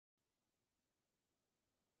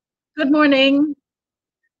Good morning.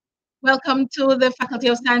 Welcome to the Faculty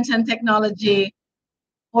of Science and Technology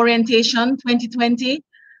Orientation 2020.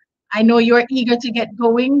 I know you're eager to get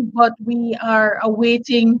going, but we are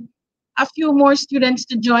awaiting a few more students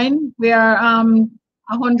to join. We are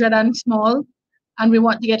 100 and small, and we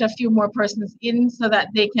want to get a few more persons in so that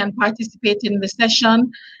they can participate in the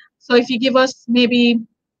session. So if you give us maybe,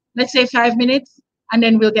 let's say 5 minutes, and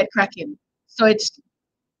then we'll get cracking. So it's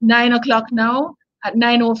 9 o'clock now. At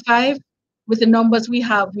 9:05, with the numbers we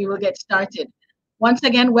have, we will get started. Once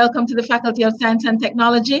again, welcome to the Faculty of Science and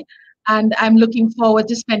Technology, and I'm looking forward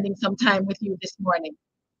to spending some time with you this morning.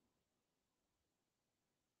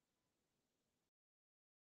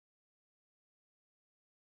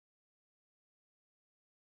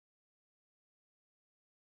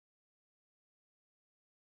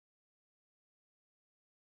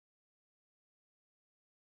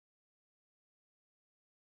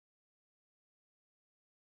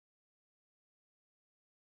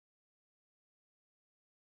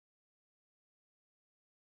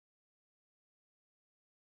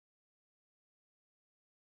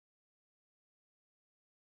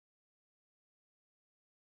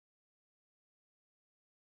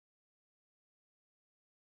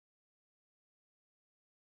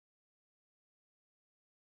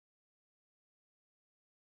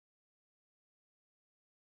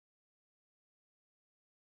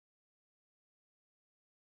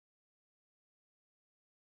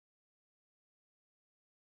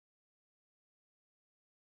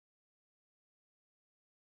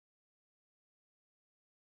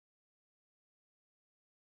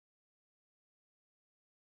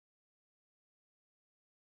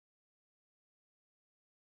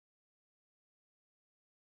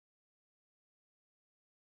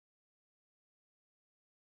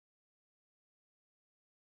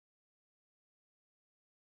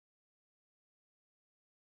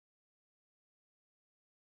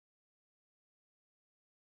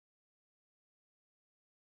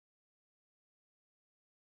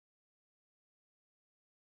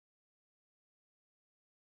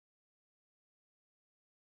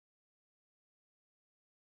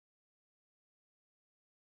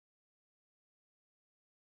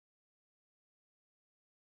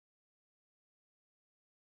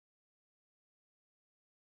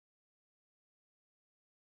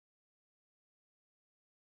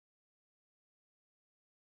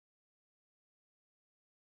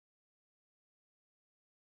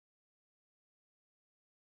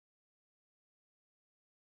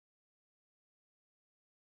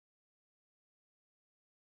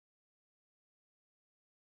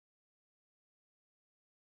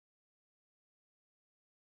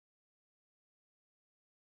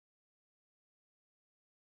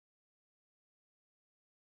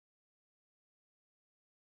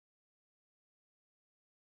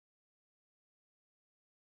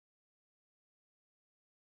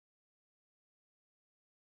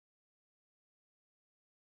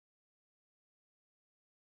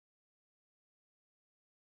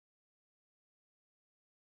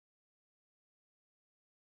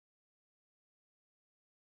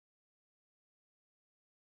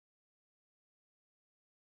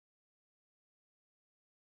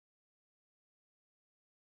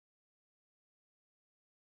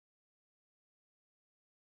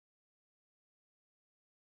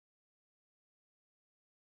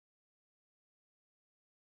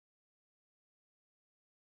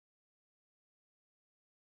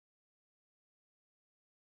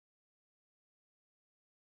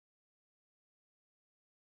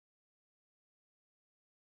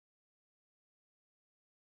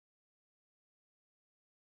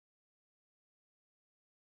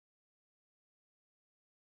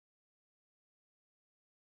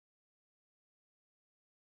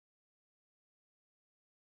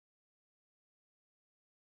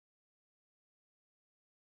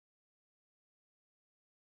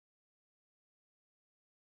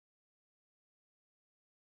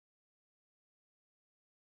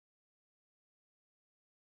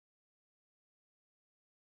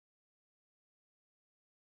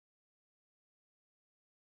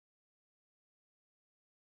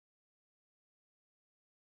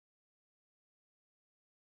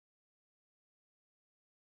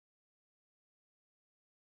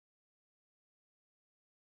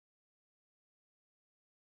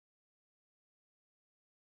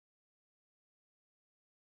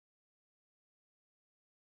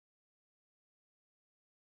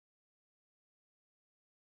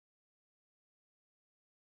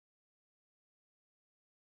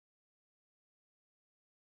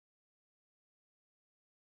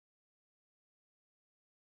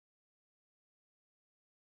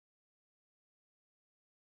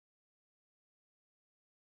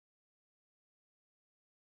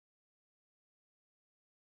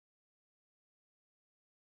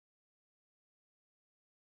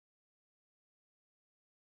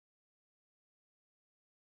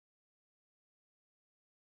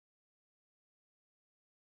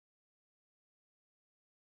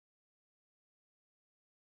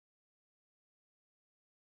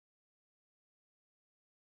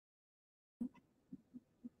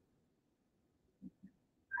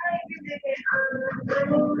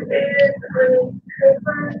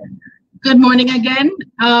 Good morning again.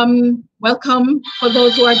 Welcome for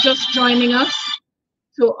those who are just joining us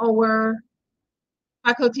to our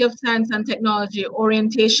Faculty of Science and Technology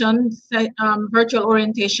orientation, virtual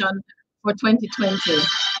orientation for 2020.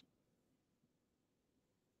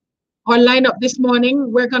 Our lineup this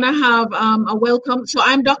morning, we're going to have a welcome. So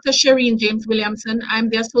I'm Dr. Shireen James Williamson. I'm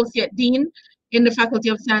the Associate Dean in the Faculty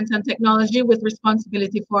of Science and Technology with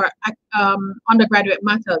responsibility for undergraduate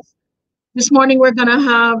matters. This morning, we're going to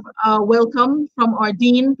have a welcome from our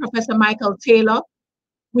Dean, Professor Michael Taylor.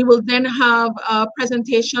 We will then have a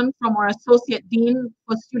presentation from our Associate Dean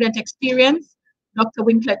for Student Experience, Dr.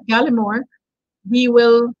 Winklet Gallimore. We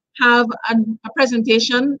will have a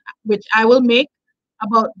presentation, which I will make,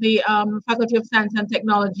 about the Faculty of Science and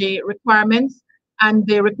Technology requirements and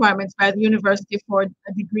the requirements by the university for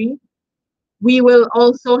a degree. We will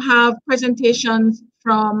also have presentations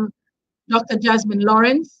from Dr. Jasmine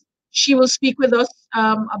Lawrence. She will speak with us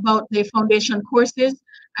about the foundation courses,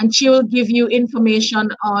 and she will give you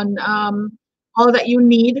information on all that you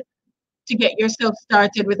need to get yourself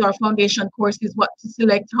started with our foundation courses, what to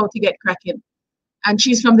select, how to get cracking. And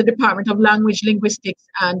she's from the Department of Language, Linguistics,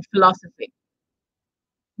 and Philosophy.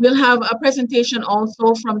 We'll have a presentation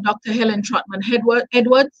also from Dr. Helen Trotman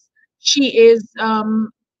Edwards. She is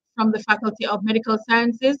from the Faculty of Medical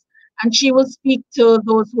Sciences, and she will speak to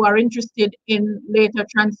those who are interested in later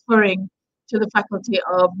transferring to the Faculty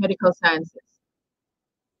of Medical Sciences.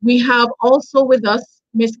 We have also with us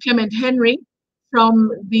Ms. Clement Henry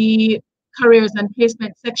from the Careers and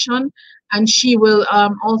Placement section, and she will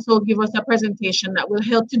also give us a presentation that will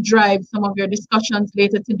help to drive some of your discussions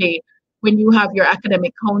later today when you have your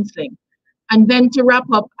academic counseling. And then to wrap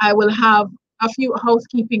up, I will have a few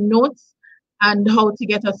housekeeping notes and how to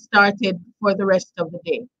get us started for the rest of the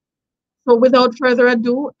day. So without further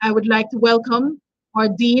ado, I would like to welcome our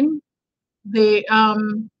Dean,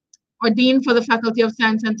 our Dean for the Faculty of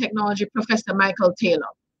Science and Technology, Professor Michael Taylor.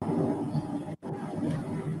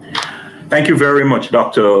 Thank you very much,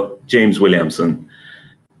 Dr. James Williamson.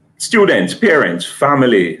 Students, parents,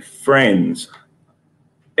 family, friends,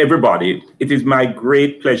 everybody, it is my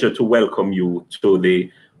great pleasure to welcome you to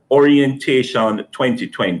the Orientation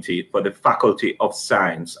 2020 for the Faculty of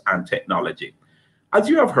Science and Technology. As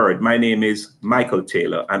you have heard, my name is Michael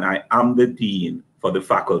Taylor, and I am the Dean for the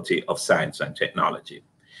Faculty of Science and Technology.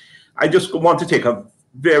 I just want to take a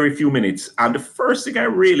very few minutes, and the first thing I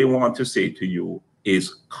really want to say to you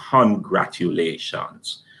is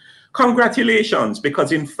congratulations. Congratulations,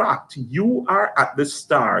 because in fact, you are at the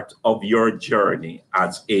start of your journey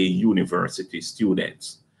as a university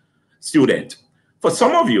student. For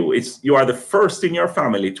some of you, you are the first in your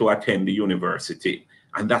family to attend the university,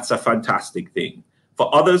 and that's a fantastic thing.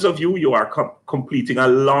 For others of you, you are completing a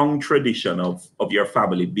long tradition of your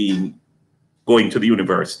family going to the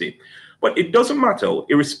university. But it doesn't matter,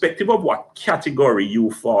 irrespective of what category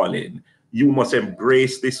you fall in, you must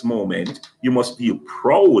embrace this moment. You must feel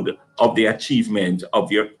proud of the achievement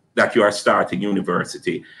that you are starting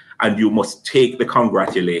university, and you must take the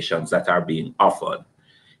congratulations that are being offered.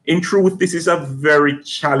 In truth, this is a very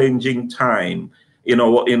challenging time, in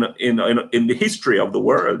the history of the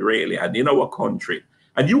world, really, and in our country.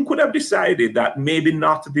 And you could have decided that maybe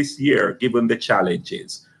not this year, given the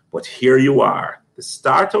challenges, but here you are, the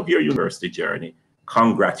start of your university journey.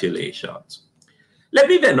 Congratulations. Let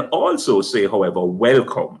me then also say, however,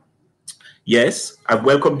 welcome. Yes, I've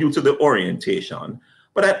welcomed you to the orientation,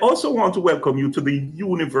 but I also want to welcome you to the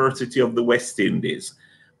University of the West Indies,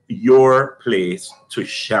 your place to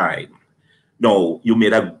shine. No, you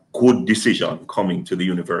made a good decision coming to the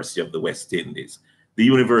University of the West Indies. The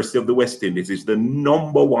University of the West Indies is the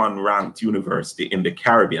 #1 ranked university in the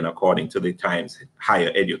Caribbean, according to the Times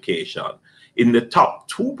Higher Education, in the top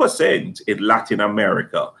 2% in Latin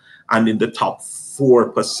America, and in the top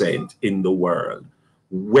 4% in the world.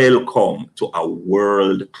 Welcome to a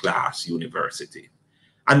world-class university.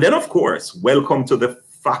 And then, of course, welcome to the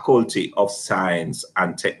Faculty of Science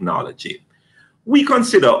and Technology. We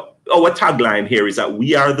consider our tagline here is that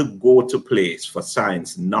we are the go-to place for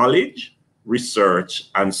science knowledge,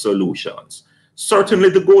 research, and solutions.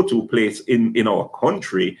 Certainly the go-to place in our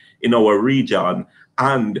country, in our region,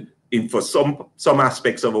 and for some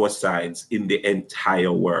aspects of our science in the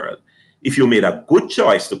entire world. If you made a good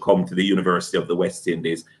choice to come to the University of the West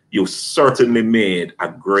Indies, you certainly made a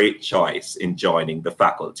great choice in joining the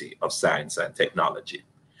Faculty of Science and Technology.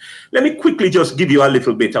 Let me quickly just give you a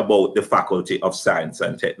little bit about the Faculty of Science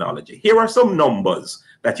and Technology. Here are some numbers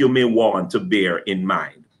that you may want to bear in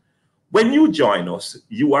mind. When you join us,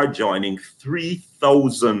 you are joining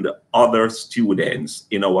 3,000 other students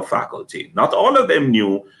in our faculty. Not all of them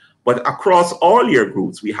new, but across all year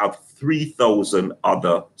groups, we have 3,000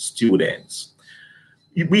 other students.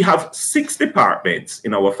 We have 6 departments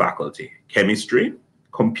in our faculty: chemistry,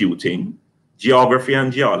 computing, geography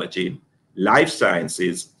and geology, life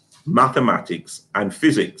sciences, mathematics, and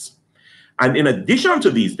physics. And in addition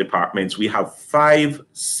to these departments, we have 5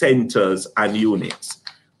 centers and units: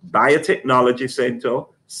 Biotechnology Center,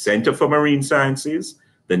 Center for Marine Sciences,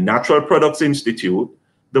 the Natural Products Institute,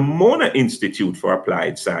 the Mona Institute for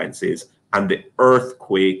Applied Sciences, and the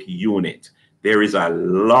Earthquake Unit. There is a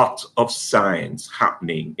lot of science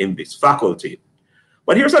happening in this faculty.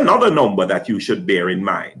 But here's another number that you should bear in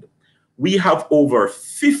mind. We have over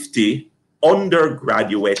 50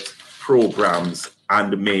 undergraduate programs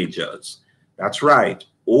and majors. That's right,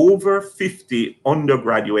 over 50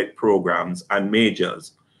 undergraduate programs and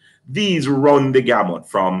majors. These run the gamut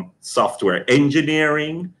from software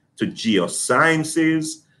engineering to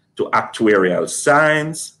geosciences to actuarial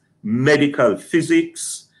science, medical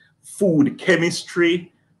physics, food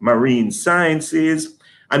chemistry, marine sciences,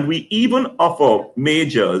 and we even offer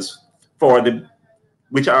majors for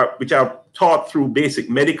which are taught through basic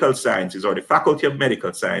medical sciences or the Faculty of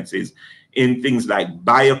Medical Sciences in things like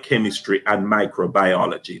biochemistry and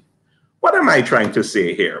microbiology. What am I trying to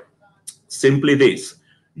say here? Simply this: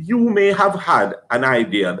 you may have had an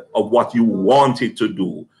idea of what you wanted to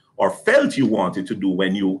do or felt you wanted to do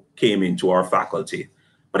when you came into our faculty,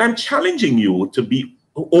 but I'm challenging you to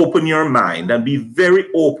open your mind and be very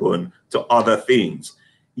open to other things.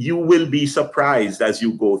 You will be surprised as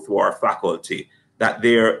you go through our faculty that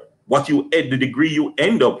the degree you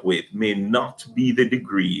end up with may not be the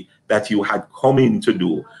degree that you had come in to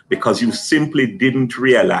do, because you simply didn't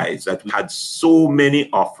realize that we had so many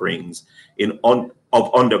offerings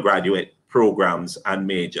of undergraduate programs and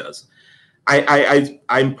majors. I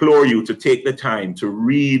implore you to take the time to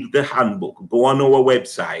read the handbook, go on our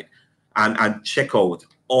website, and check out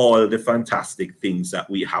all the fantastic things that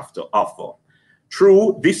we have to offer.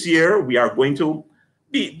 True, this year we are going to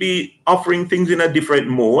be offering things in a different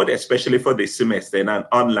mode, especially for this semester in an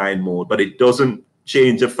online mode, but it doesn't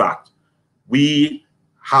change the fact we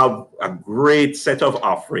have a great set of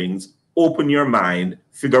offerings. Open your mind,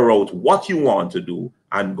 figure out what you want to do,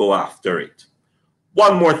 and go after it.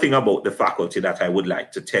 One more thing about the faculty that I would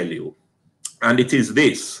like to tell you, and it is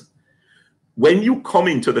this: when you come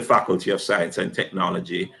into the Faculty of Science and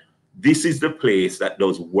Technology, this is the place that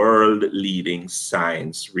does world-leading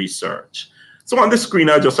science research. So on the screen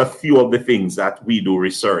are just a few of the things that we do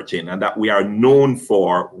research in and that we are known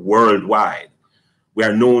for worldwide. We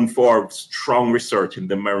are known for strong research in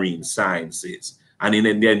the marine sciences and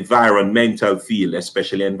in the environmental field,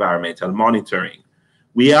 especially environmental monitoring.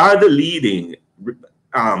 We are the leading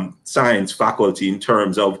science faculty in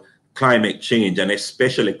terms of climate change, and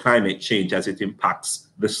especially climate change as it impacts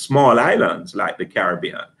the small islands like the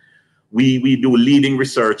Caribbean. We do leading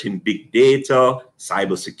research in big data,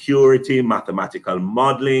 cybersecurity, mathematical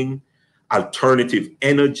modeling, alternative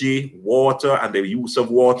energy, water and the use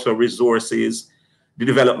of water resources, the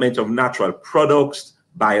development of natural products,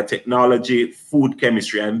 biotechnology, food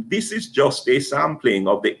chemistry, and this is just a sampling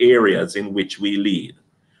of the areas in which we lead.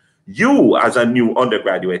 You, as a new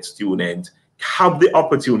undergraduate student, have the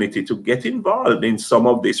opportunity to get involved in some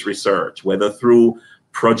of this research, whether through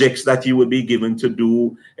projects that you will be given to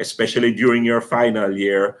do, especially during your final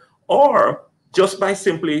year, or just by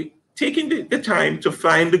simply taking the time to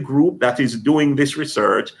find the group that is doing this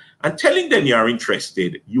research and telling them you are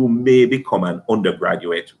interested. You may become an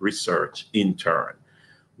undergraduate research intern.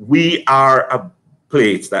 We are a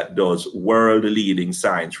place that does world-leading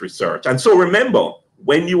science research. And so remember,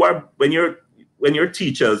 when your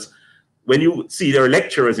teachers, when you see their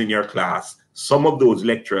lecturers in your class, some of those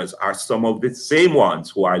lecturers are some of the same ones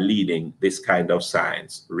who are leading this kind of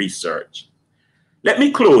science research. Let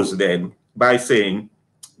me close then by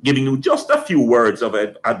giving you just a few words of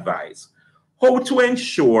advice. How to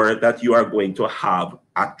ensure that you are going to have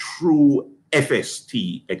a true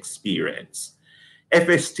FST experience.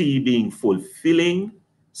 FST being fulfilling,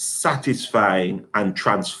 satisfying, and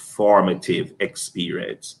transformative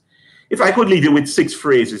experience. If I could leave you with 6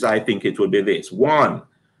 phrases, I think it would be this. 1,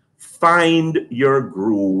 find your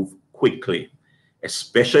groove quickly,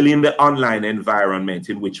 especially in the online environment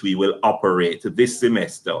in which we will operate this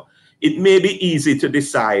semester. It may be easy to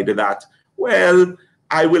decide that, well,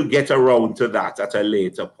 I will get around to that at a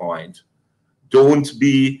later point. Don't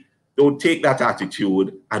take that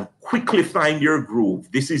attitude and quickly find your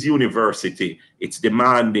groove. This is university. It's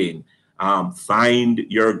demanding. Find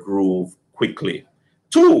your groove quickly.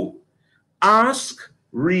 2, Ask,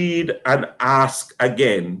 read, and ask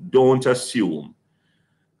again. Don't assume.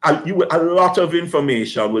 A lot of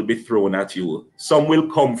information will be thrown at you. Some will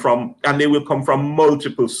come from, and they will come from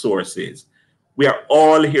multiple sources. We are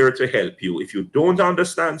all here to help you. If you don't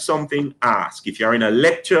understand something, ask. If you're in a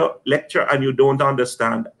lecture and you don't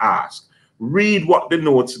understand, ask. Read what the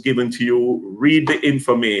notes given to you. Read the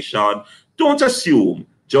information. Don't assume.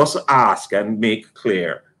 Just ask and make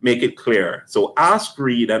it clear. So ask,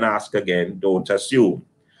 read, and ask again. Don't assume.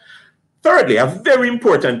 Thirdly, a very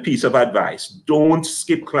important piece of advice: don't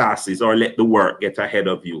skip classes or let the work get ahead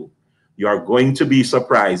of you. You are going to be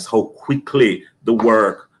surprised how quickly the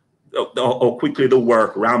work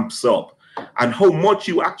ramps up and how much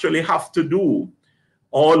you actually have to do.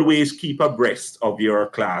 Always keep abreast of your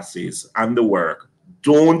classes and the work.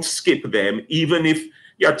 Don't skip them, even if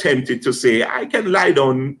you're tempted to say, I can lie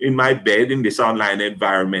down in my bed in this online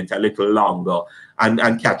environment a little longer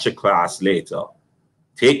and catch a class later.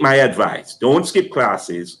 Take my advice. Don't skip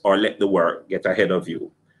classes or let the work get ahead of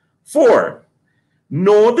you. 4,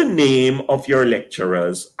 know the name of your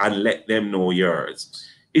lecturers and let them know yours.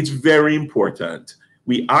 It's very important.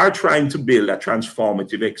 We are trying to build a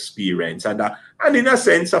transformative experience and in a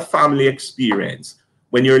sense, a family experience.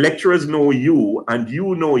 When your lecturers know you and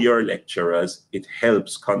you know your lecturers, it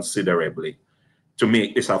helps considerably to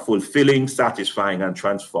make this a fulfilling, satisfying, and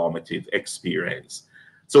transformative experience.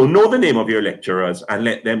 So know the name of your lecturers and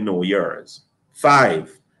let them know yours.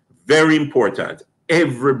 5, very important,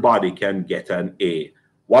 everybody can get an A.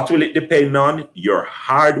 What will it depend on? Your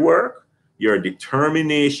hard work, your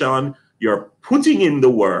determination, your putting in the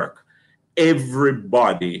work.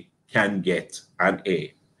 Everybody can get an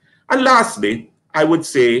A. And lastly, I would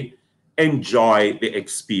say enjoy the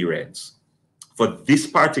experience. For this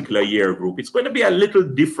particular year group, it's going to be a little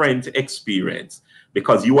different experience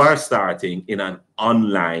because you are starting in an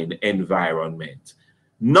online environment.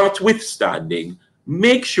 Notwithstanding,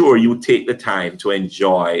 make sure you take the time to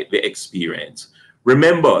enjoy the experience.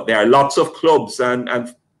 Remember, there are lots of clubs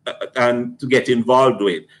and to get involved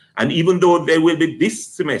with. And even though they will be this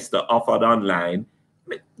semester offered online,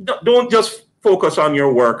 don't just focus on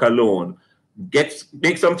your work alone.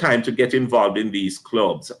 Make some time to get involved in these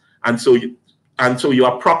clubs. And so you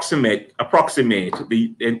approximate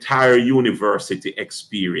the entire university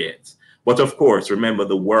experience. But of course, remember,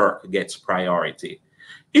 the work gets priority.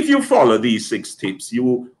 If you follow these 6 tips,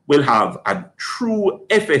 you will have a true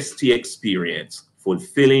FST experience,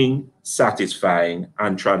 fulfilling, satisfying,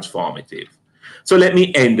 and transformative. So let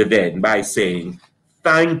me end then by saying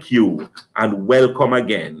thank you and welcome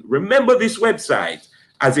again. Remember this website,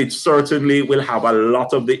 as it certainly will have a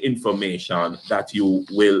lot of the information that you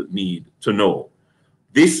will need to know.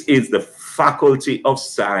 This is the Faculty of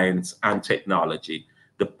Science and Technology,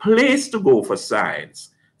 the place to go for science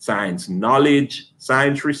knowledge,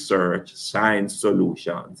 science research, science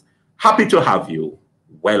solutions. Happy to have you.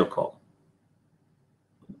 Welcome.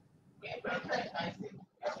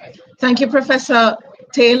 Thank you, Professor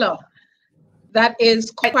Taylor. That is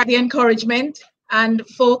quite the encouragement. And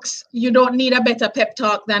folks, you don't need a better pep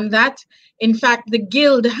talk than that. In fact, the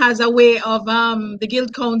Guild has a way of, the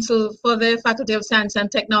Guild Council for the Faculty of Science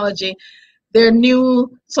and Technology, their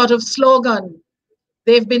new sort of slogan,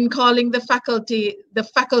 they've been calling the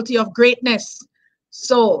faculty of greatness.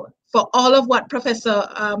 So for all of what Professor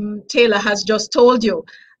Taylor has just told you,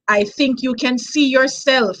 I think you can see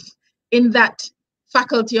yourself in that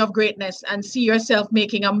faculty of greatness and see yourself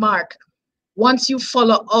making a mark once you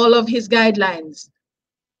follow all of his guidelines.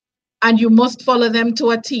 And you must follow them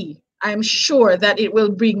to a T. I'm sure that it will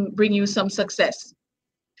bring you some success.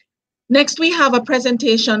 Next, we have a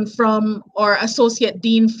presentation from our Associate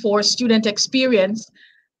Dean for Student Experience,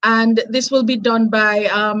 and this will be done by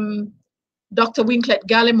Dr. Winklet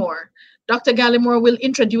Gallimore. Dr. Gallimore will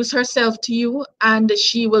introduce herself to you, and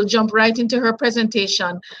she will jump right into her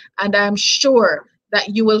presentation, and I'm sure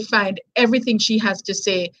that you will find everything she has to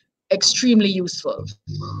say extremely useful.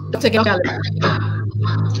 Dr. Gallimore.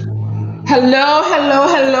 Hello, hello,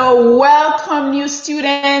 hello. Welcome, new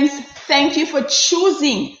students. Thank you for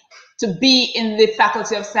choosing to be in the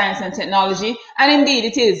Faculty of Science and Technology. And indeed,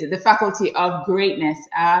 it is the Faculty of Greatness.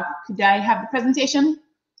 Could I have the presentation,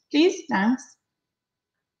 please? Thanks.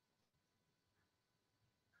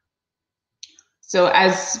 So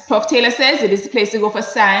as Prof. Taylor says, it is the place to go for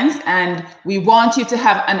science, and we want you to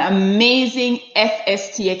have an amazing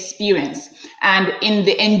FST experience. And in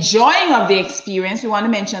the enjoying of the experience, we want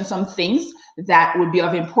to mention some things that would be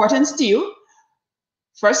of importance to you.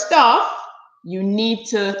 First off, you need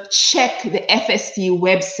to check the FST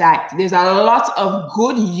website. There's a lot of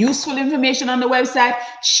good, useful information on the website.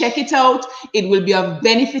 Check it out. It will be of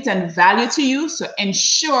benefit and value to you. So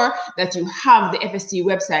ensure that you have the FST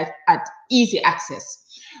website at easy access.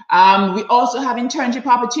 We also have internship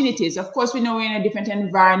opportunities. Of course, we know we're in a different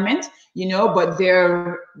environment, you know, but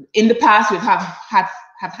there, in the past, we have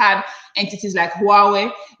had entities like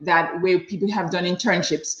Huawei where people have done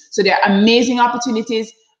internships. So there are amazing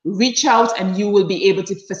opportunities. Reach out and you will be able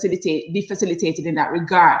to be facilitated in that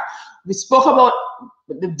regard.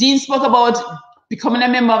 The dean spoke about becoming a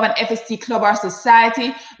member of an FST club or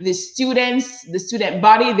society. The students, the student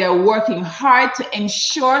body, they're working hard to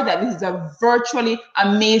ensure that this is a virtually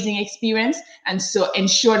amazing experience. And so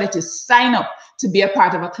ensure that you sign up to be a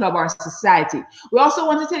part of a club or society. We also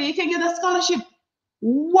want to tell you, you can get a scholarship.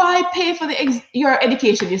 Why pay for your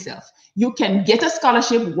education yourself? You can get a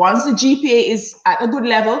scholarship once the GPA is at a good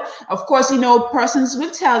level. Of course, you know, persons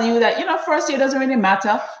will tell you that, you know, first year doesn't really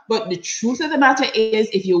matter. But the truth of the matter is,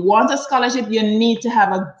 if you want a scholarship, you need to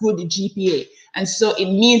have a good GPA. And so it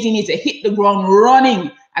means you need to hit the ground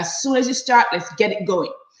running. As soon as you start, let's get it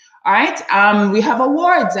going. All right. We have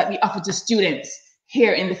awards that we offer to students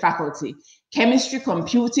here in the faculty. Chemistry,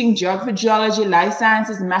 computing, geography, geology, life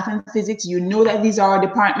sciences, math and physics. You know that these are our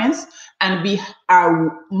departments, and we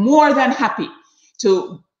are more than happy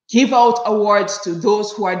to give out awards to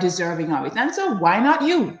those who are deserving of it. And so why not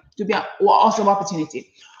you? To be an awesome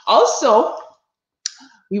opportunity. Also,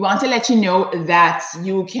 we want to let you know that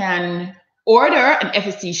you can order an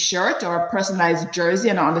FST shirt or a personalized jersey,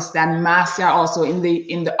 and I understand masks are also in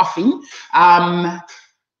the offing.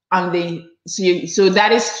 So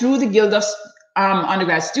that is through the Guild of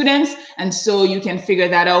undergrad students, and so you can figure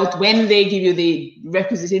that out when they give you the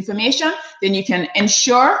requisite information. Then you can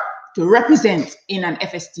ensure to represent in an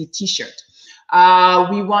FST t-shirt.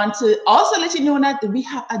 We want to also let you know that we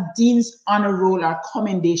have a Dean's Honor Roll or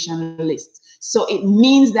commendation list. So it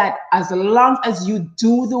means that as long as you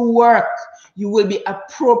do the work, you will be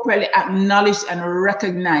appropriately acknowledged and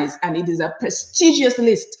recognized, and it is a prestigious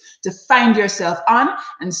list to find yourself on.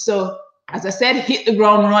 And so, as I said, hit the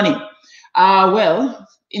ground running. Well,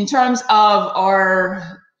 in terms of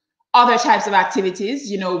our other types of activities,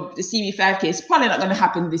 you know, the CB5K is probably not going to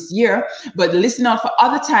happen this year, but listen out for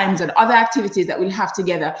other times and other activities that we'll have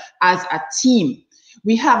together as a team.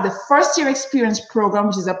 We have the first year experience program,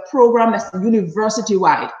 which is a program that's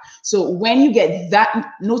university-wide. So when you get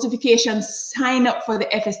that notification, sign up for the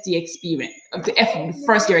FST experience, the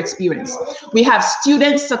first year experience. We have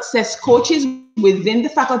student success coaches within the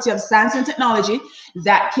Faculty of Science and Technology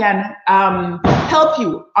that can help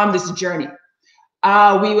you on this journey.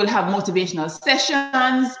 We will have motivational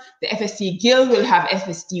sessions. The FST Guild will have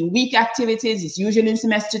FST Week activities. It's usually in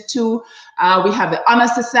semester 2. We have the Honor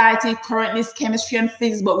Society, currently it's chemistry and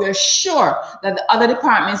physics, but we're sure that the other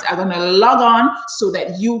departments are going to log on so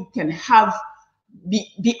that you can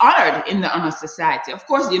be honored in the Honor Society. Of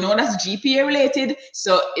course, you know that's GPA related,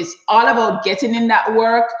 so it's all about getting in that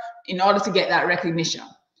work in order to get that recognition.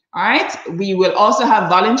 All right. We will also have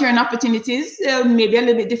volunteering opportunities, maybe a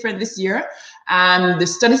little bit different this year. The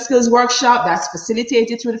study skills workshop that's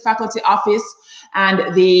facilitated through the faculty office.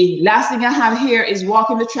 And the last thing I have here is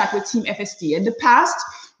walking the track with Team FST. In the past,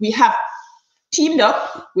 we have teamed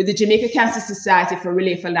up with the Jamaica Cancer Society for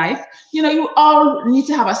Relay for Life. You know, you all need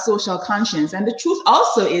to have a social conscience. And the truth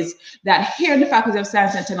also is that here in the Faculty of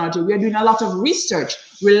Science and Technology, we're doing a lot of research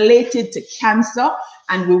related to cancer,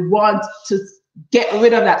 and we want to get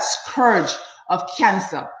rid of that scourge of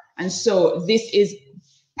cancer. And so this is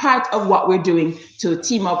part of what we're doing to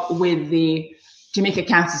team up with the Jamaica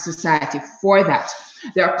Cancer Society for that.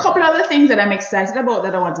 There are a couple other things that I'm excited about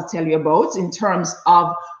that I want to tell you about in terms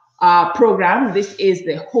of program. This is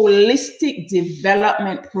the Holistic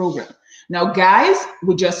Development Program. Now, guys,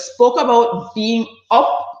 we just spoke about being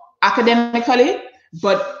up academically,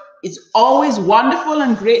 but it's always wonderful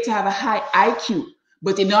and great to have a high IQ.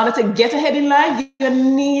 But in order to get ahead in life, you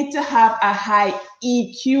need to have a high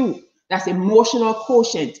EQ. That's emotional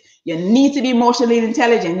quotient. You need to be emotionally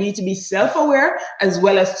intelligent. You need to be self-aware, as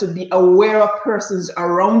well as to be aware of persons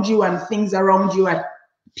around you and things around you and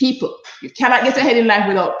people. You cannot get ahead in life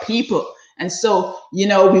without people. And so, you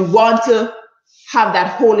know, we want to have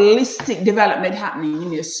that holistic development happening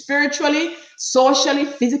in you spiritually, socially,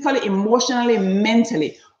 physically, emotionally,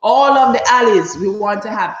 mentally. All of the alleys we want to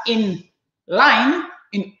have in line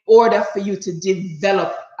in order for you to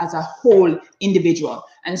develop as a whole individual.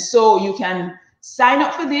 And so you can sign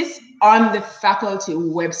up for this on the faculty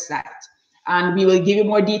website, and we will give you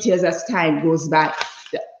more details as time goes by.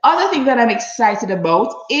 The other thing that I'm excited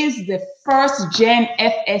about is the first gen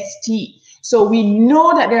FST. So we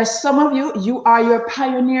know that there are some of you, you are your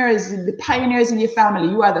pioneers, the pioneers in your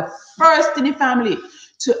family. You are the first in your family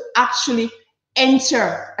to actually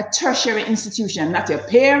enter a tertiary institution, not your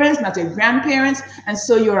parents, not your grandparents, and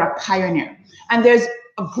so you're a pioneer. And there's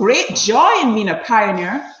a great joy in being a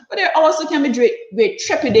pioneer, but there also can be great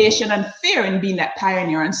trepidation and fear in being that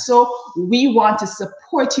pioneer. And so we want to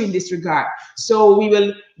support you in this regard. So we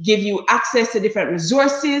will give you access to different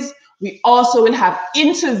resources. We also will have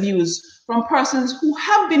interviews from persons who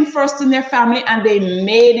have been first in their family and they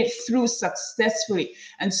made it through successfully.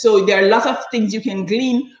 And so there are a lot of things you can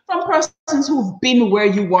glean from persons who've been where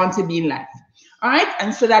you want to be in life. All right,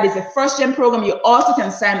 and so that is the first gen program. You also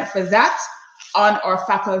can sign up for that on our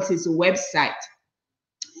faculty's website.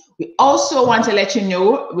 We also want to let you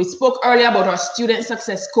know, we spoke earlier about our student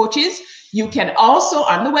success coaches. You can also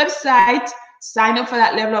on the website sign up for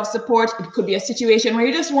that level of support. It could be a situation where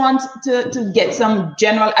you just want to get some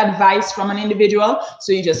general advice from an individual.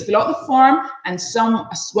 So you just fill out the form and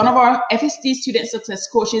one of our FST student success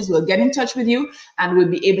coaches will get in touch with you and will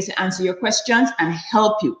be able to answer your questions and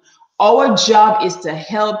help you. Our job is to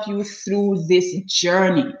help you through this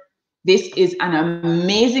journey. This is an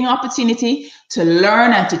amazing opportunity to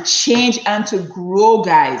learn and to change and to grow,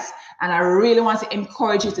 guys. And I really want to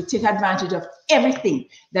encourage you to take advantage of everything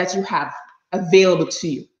that you have available to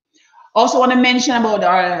you. Also want to mention about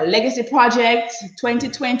our legacy project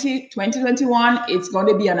 2020, 2021. It's going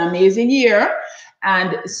to be an amazing year.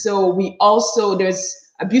 And so there's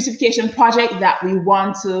a beautification project that we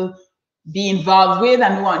want to be involved with,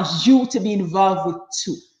 and we want you to be involved with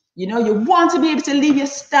too. You know, you want to be able to leave your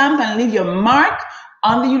stamp and leave your mark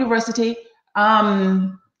on the university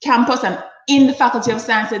campus and in the Faculty of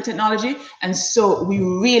Science and Technology. And so we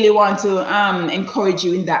really want to encourage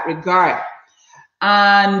you in that regard.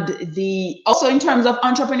 And also in terms of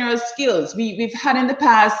entrepreneurial skills, we've had in the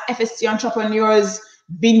past FST entrepreneurs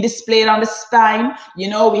being displayed on the spine. You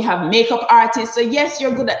know, we have makeup artists. So yes,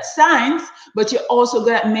 you're good at science, but you're also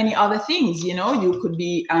good at many other things. You know, you could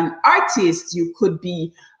be an artist, you could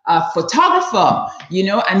be a photographer, you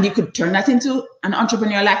know, and you could turn that into an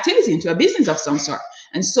entrepreneurial activity, into a business of some sort.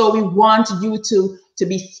 And so we want you to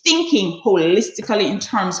be thinking holistically in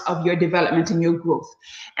terms of your development and your growth.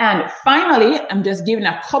 And finally, I'm just giving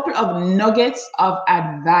a couple of nuggets of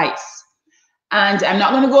advice. And I'm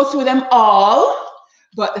not going to go through them all,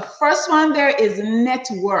 but the first one there is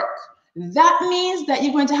network. That means that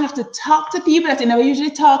you're going to have to talk to people that you never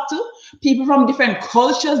usually talk to, people from different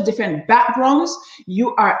cultures, different backgrounds.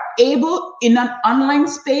 You are able in an online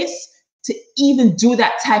space to even do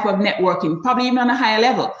that type of networking, probably even on a higher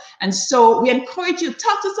level. And so we encourage you,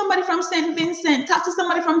 talk to somebody from St. Vincent, talk to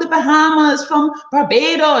somebody from the Bahamas, from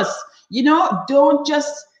Barbados. You know, don't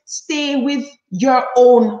just stay with your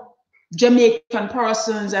own Jamaican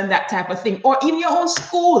persons and that type of thing, or in your own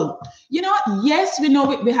school. You know, yes, we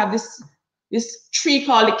know we have this tree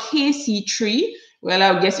called the KC tree. Well,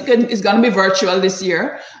 I guess it's going to be virtual this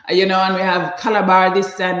year, you know, and we have Calabar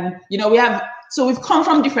this, and, you know, so we've come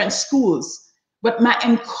from different schools. But my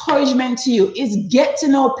encouragement to you is get to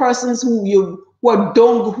know persons who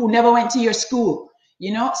never went to your school,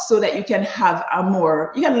 you know, so that you can have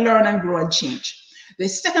you can learn and grow and change. The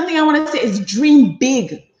second thing I want to say is dream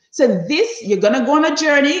big. So you're going to go on a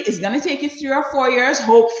journey. It's going to take you 3 or 4 years,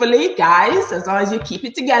 hopefully, guys, as long as you keep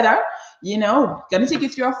it together, you know, going to take you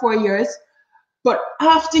 3 or 4 years. But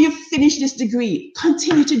after you finish this degree,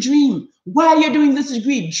 continue to dream. While you're doing this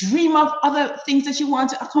degree, dream of other things that you want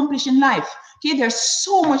to accomplish in life. Okay, there's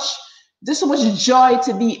so much joy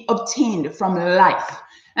to be obtained from life.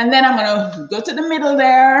 And then I'm going to go to the middle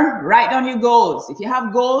there, write down your goals. If you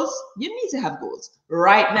have goals, you need to have goals.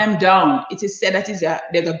 Write them down. It is said that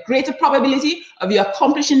there's a greater probability of you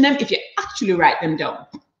accomplishing them if you actually write them down.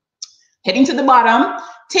 Heading to the bottom,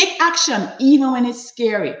 take action even when it's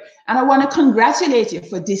scary. And I want to congratulate you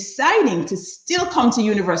for deciding to still come to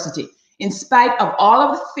university in spite of all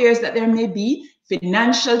of the fears that there may be,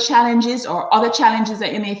 financial challenges or other challenges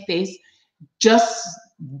that you may face.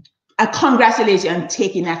 I congratulate you on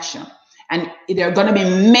taking action. And there are going to be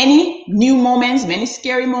many new moments, many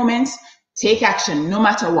scary moments. Take action no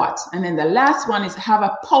matter what. And then the last one is have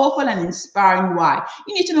a powerful and inspiring why.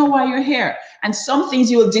 You need to know why you're here. And some things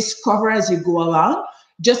you will discover as you go along.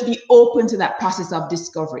 Just be open to that process of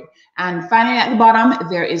discovery. And finally, at the bottom,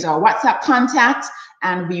 there is our WhatsApp contact.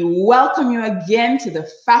 And we welcome you again to the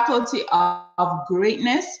Faculty of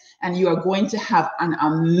Greatness. And you are going to have an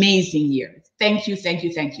amazing year. Thank you, thank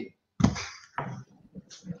you, thank you.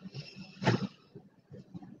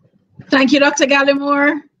 Thank you, Dr.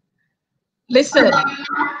 Gallimore. Listen,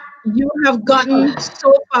 you have gotten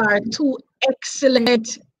so far 2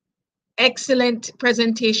 excellent excellent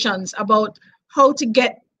presentations about how to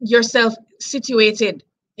get yourself situated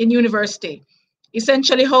in university,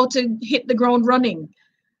 essentially how to hit the ground running.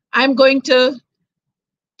 I'm going to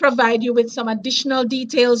provide you with some additional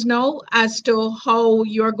details now as to how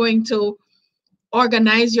you're going to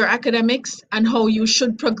organize your academics and how you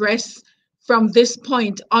should progress from this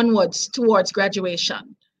point onwards towards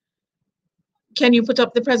graduation. Can you put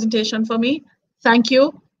up the presentation for me? Thank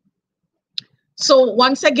you. So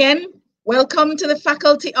once again, welcome to the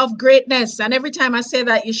Faculty of Greatness. And every time I say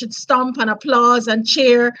that, you should stomp and applause and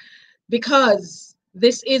cheer, because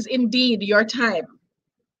this is indeed your time.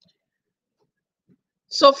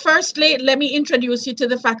 So firstly, let me introduce you to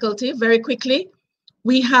the faculty very quickly.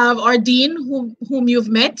 We have our dean, whom you've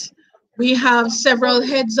met. We have several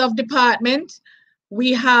heads of department.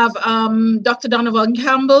 We have Dr. Donovan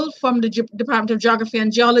Campbell from the Department of Geography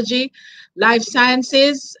and Geology, Life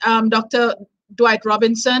Sciences, Dr. Dwight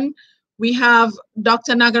Robinson. We have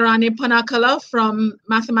Dr. Nagarani Panakala from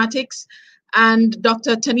Mathematics and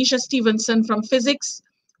Dr. Tanisha Stevenson from Physics.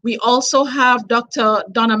 We also have Dr.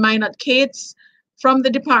 Donna Minot-Cates from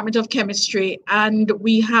the Department of Chemistry, and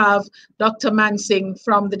we have Dr. Mansing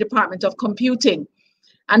from the Department of Computing.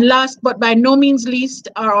 And last but by no means least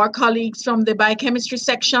are our colleagues from the Biochemistry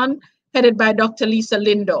section, headed by Dr. Lisa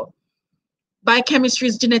Lindo. Biochemistry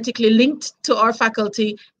is genetically linked to our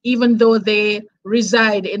faculty, even though they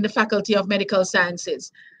reside in the Faculty of Medical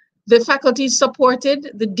Sciences. The faculty is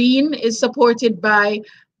supported, the dean is supported by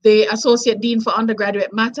the Associate Dean for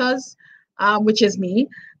Undergraduate Matters, which is me.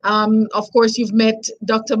 Of course, you've met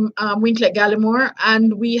Dr. Winklet Gallimore,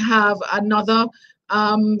 and we have another,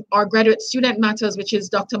 our Graduate Student Matters, which is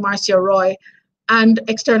Dr. Marcia Roy, and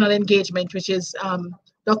External Engagement, which is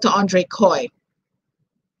Dr. Andre Coy.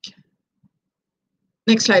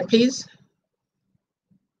 Next slide, please.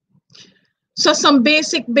 So some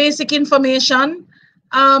basic information,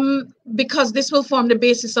 because this will form the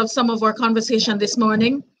basis of some of our conversation this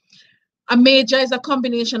morning. A major is a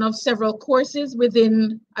combination of several courses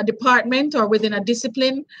within a department or within a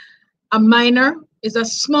discipline. A minor is a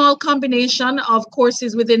small combination of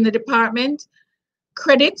courses within the department.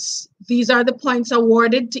 Credits, these are the points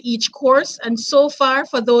awarded to each course. And so far,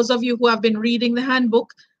 for those of you who have been reading the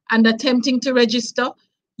handbook and attempting to register,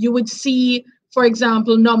 you would see, for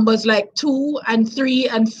example, numbers like 2 and 3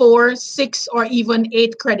 and 4, 6, or even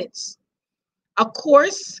 8 credits. A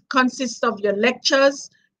course consists of your lectures,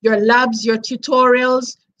 your labs, your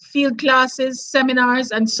tutorials, field classes,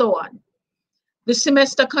 seminars, and so on. The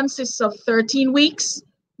semester consists of 13 weeks.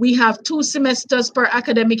 We have 2 semesters per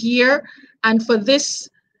academic year. And for this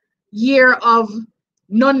year of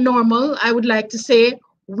non-normal, I would like to say,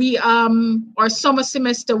 our summer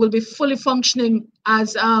semester will be fully functioning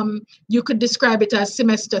as, you could describe it as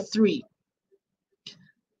semester 3.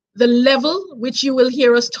 The level which you will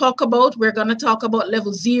hear us talk about, we're going to talk about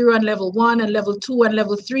level 0 and level 1 and level 2 and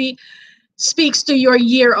level 3, speaks to your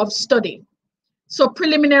year of study. So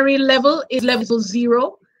preliminary level is level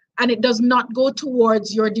 0, and it does not go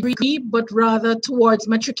towards your degree, but rather towards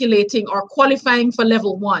matriculating or qualifying for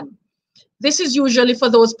level 1. This is usually for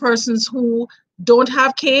those persons who don't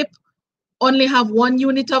have CAPE, only have 1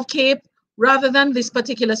 unit of CAPE, rather than this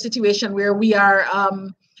particular situation where we are,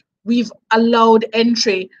 we've allowed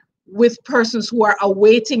entry with persons who are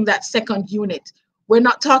awaiting that 2nd unit. We're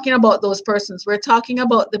not talking about those persons. We're talking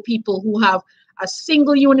about the people who have a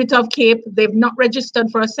single unit of CAPE, they've not registered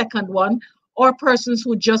for a 2nd one, or persons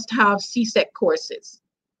who just have CSEC courses,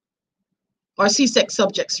 or CSEC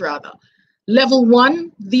subjects rather. Level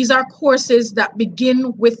 1, these are courses that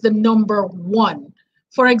begin with the number 1.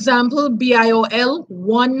 For example, BIOL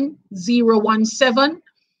 1017,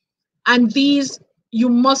 and these you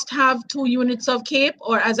must have 2 units of CAPE,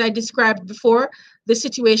 or as I described before, the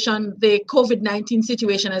situation, the COVID-19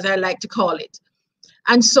 situation, as I like to call it.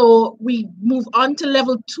 And so we move on to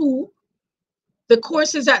level 2. The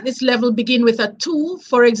courses at this level begin with a 2,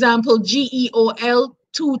 for example, GEOL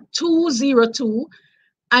 2202,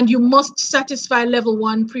 and you must satisfy level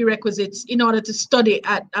 1 prerequisites in order to study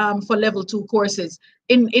at for level 2 courses.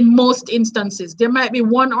 In most instances, there might be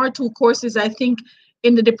 1 or 2 courses, I think,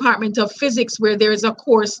 in the Department of Physics where there is a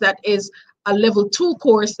course that is a level 2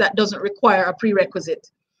 course that doesn't require a prerequisite.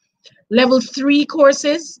 Level 3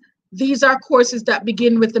 courses, these are courses that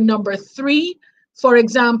begin with the number 3. For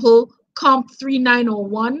example, Comp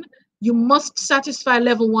 3901, you must satisfy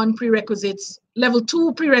level 1 prerequisites, level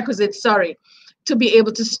 2 prerequisites, sorry, to be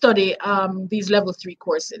able to study these level 3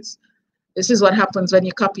 courses. This is what happens when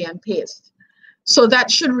you copy and paste. So that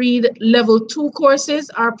should read level 2 courses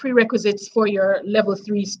are prerequisites for your level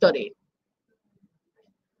 3 study.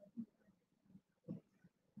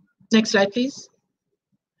 Next slide, please.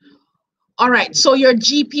 All right, so your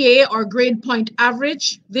GPA or grade point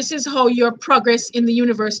average, this is how your progress in the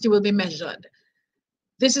university will be measured.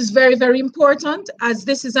 This is very, very important, as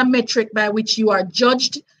this is a metric by which you are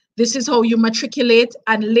judged. This is how you matriculate,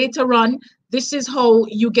 and later on, this is how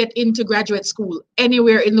you get into graduate school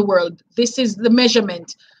anywhere in the world. This is the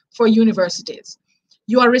measurement for universities.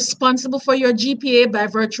 You are responsible for your GPA by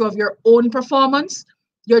virtue of your own performance.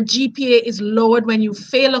 Your GPA is lowered when you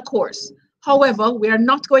fail a course. However, we are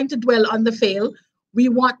not going to dwell on the fail. We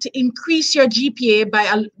want to increase your GPA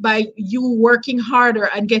by you working harder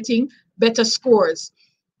and getting better scores.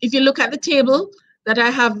 If you look at the table that I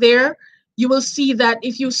have there, you will see that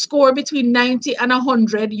if you score between 90 and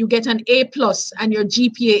 100, you get an A+, and your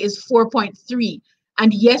GPA is 4.3.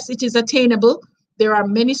 And yes, it is attainable. There are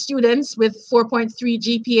many students with 4.3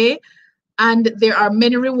 GPA, and there are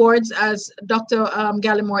many rewards, as Dr.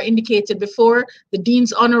 Gallimore indicated before, the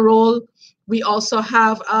Dean's Honor Roll. We also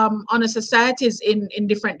have honor societies in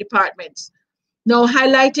different departments. Now,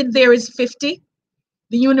 highlighted there is 50.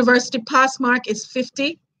 The university pass mark is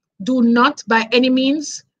 50. Do not, by any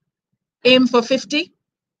means, aim for 50,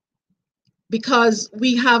 because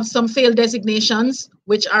we have some failed designations,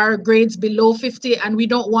 which are grades below 50, and we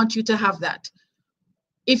don't want you to have that.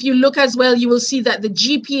 If you look as well, you will see that the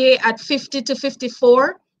GPA at 50 to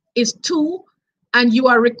 54 is 2, and you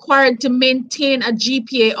are required to maintain a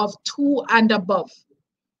GPA of 2 and above.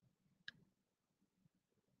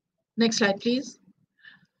 Next slide, please.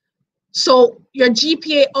 So your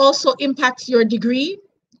GPA also impacts your degree.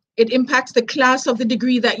 It impacts the class of the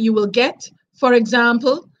degree that you will get. For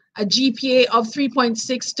example, a GPA of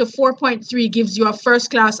 3.6 to 4.3 gives you a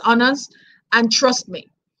first class honors, and trust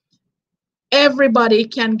me, everybody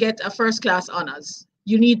can get a first class honors.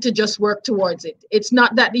 You need to just work towards it. It's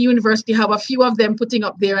not that the university have a few of them putting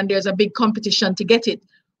up there and there's a big competition to get it.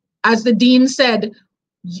 As the dean said,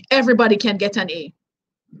 everybody can get an A.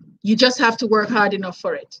 You just have to work hard enough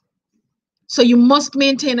for it. So you must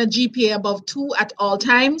maintain a GPA above 2 at all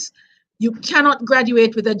times. You cannot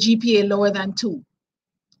graduate with a GPA lower than 2.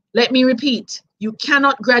 Let me repeat, you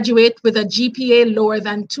cannot graduate with a GPA lower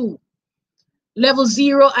than 2. Level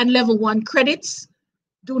 0 and level 1 credits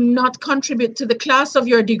do not contribute to the class of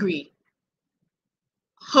your degree.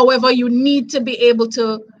 However, you need to be able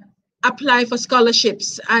to apply for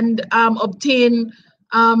scholarships and obtain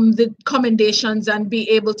the commendations and be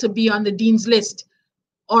able to be on the dean's list,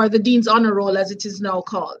 or the Dean's Honor Roll as it is now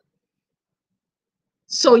called.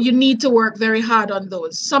 So you need to work very hard on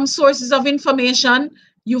those. Some sources of information,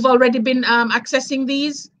 you've already been accessing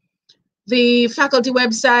these. The faculty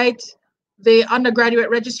website, the undergraduate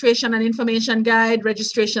registration and information guide,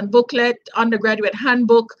 registration booklet, undergraduate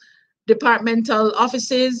handbook, departmental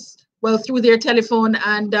offices, well, through their telephone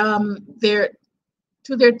and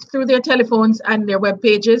through their telephones and their web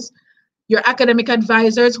pages. Your academic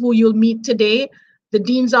advisors who you'll meet today, the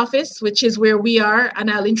Dean's office, which is where we are, and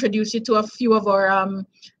I'll introduce you to a few of our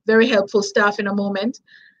very helpful staff in a moment.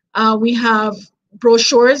 We have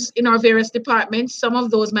brochures in our various departments. Some of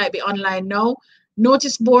those might be online now.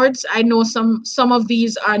 Notice boards, I know some of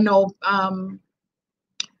these are now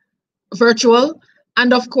virtual.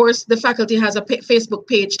 And of course, the faculty has a Facebook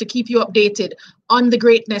page to keep you updated on the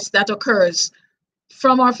greatness that occurs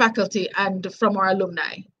from our faculty and from our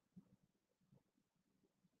alumni.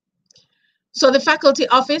 So the faculty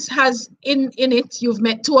office has in it, you've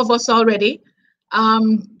met 2 of us already,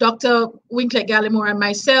 Dr. Winklet Gallimore and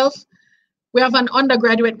myself. We have an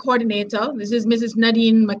undergraduate coordinator. This is Mrs.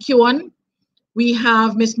 Nadine McEwen. We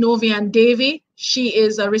have Miss Novian Davy. She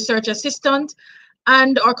is a research assistant.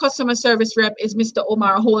 And our customer service rep is Mr.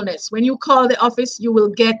 Omar Holness. When you call the office, you will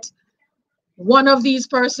get one of these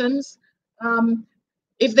persons.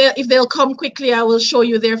 If they'll come quickly, I will show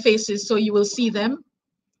you their faces so you will see them.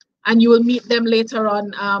 And you will meet them later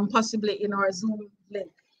on, possibly in our Zoom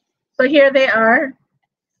link. So here they are,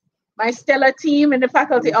 my stellar team in the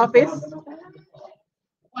faculty office.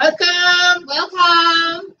 Welcome,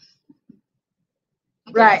 welcome.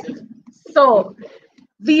 Right, so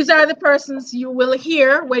these are the persons you will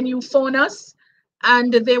hear when you phone us,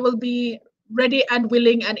 and they will be ready and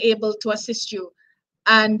willing and able to assist you.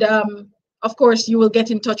 And of course, you will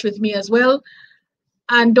get in touch with me as well.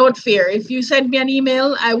 And don't fear, if you send me an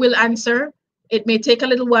email, I will answer. It may take a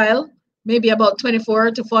little while, maybe about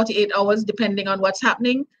 24 to 48 hours, depending on what's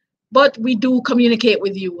happening. But we do communicate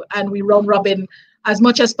with you, and we round robin as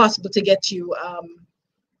much as possible to get you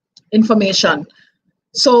information.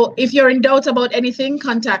 So if you're in doubt about anything,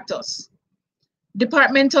 contact us.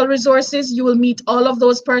 Departmental resources, you will meet all of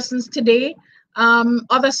those persons today.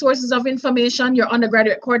 Other sources of information, your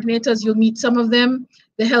undergraduate coordinators, you'll meet some of them.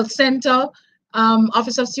 the Health Center,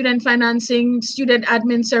 Office of Student Financing, Student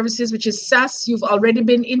Admin Services, which is SAS. You've already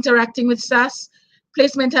been interacting with SAS.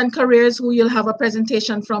 Placement and Careers, who you'll have a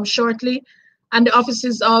presentation from shortly, and the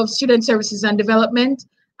Offices of Student Services and Development.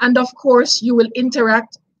 And of course, you will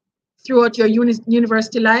interact throughout your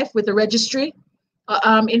university life with the registry,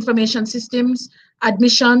 information systems,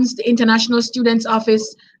 admissions, the International Students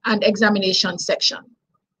Office, and examination section.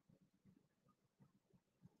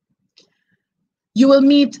 You will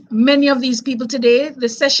meet many of these people today. The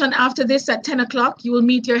session after this at 10 o'clock, you will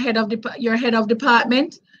meet your head of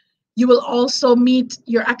department. You will also meet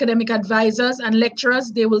your academic advisors and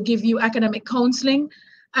lecturers. They will give you academic counseling.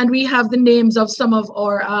 And we have the names of some of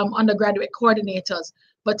our undergraduate coordinators.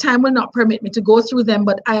 But time will not permit me to go through them,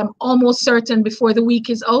 but I am almost certain before the week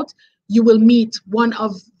is out, you will meet one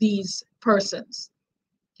of these persons,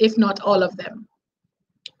 if not all of them.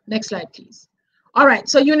 Next slide, please. All right,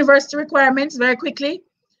 so university requirements, very quickly.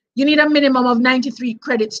 You need a minimum of 93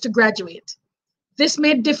 credits to graduate. This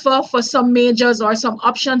may differ for some majors or some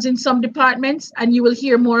options in some departments, and you will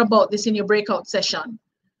hear more about this in your breakout session.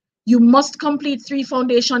 You must complete 3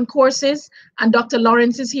 foundation courses, and Dr.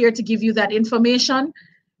 Lawrence is here to give you that information.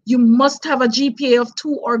 You must have a GPA of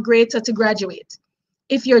 2 or greater to graduate.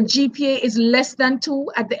 If your GPA is less than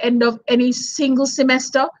 2 at the end of any single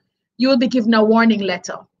semester, you will be given a warning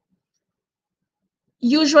letter.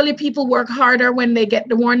 Usually people work harder when they get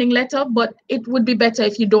the warning letter, but it would be better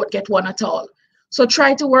if you don't get one at all. So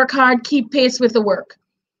try to work hard, keep pace with the work.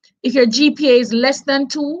 If your GPA is less than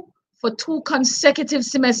 2 for 2 consecutive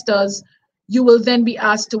semesters, you will then be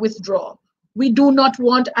asked to withdraw. We do not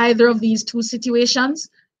want either of these 2 situations,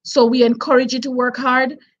 so we encourage you to work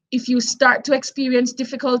hard. If you start to experience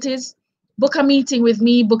difficulties, book a meeting with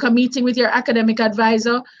me, book a meeting with your academic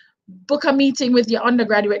advisor, book a meeting with your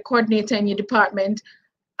undergraduate coordinator in your department,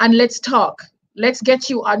 and let's talk. Let's get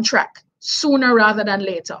you on track sooner rather than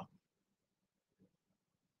later.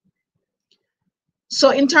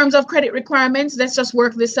 So in terms of credit requirements, let's just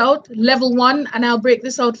work this out. Level 1, and I'll break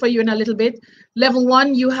this out for you in a little bit. Level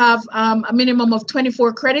 1, you have a minimum of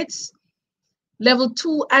 24 credits. Level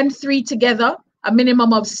 2 and 3 together, a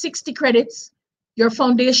minimum of 60 credits. Your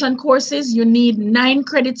foundation courses, you need 9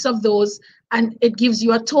 credits of those, and it gives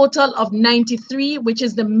you a total of 93, which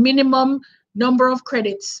is the minimum number of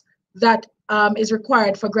credits that is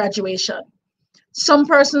required for graduation. Some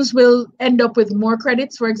persons will end up with more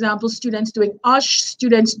credits. For example, students doing USH,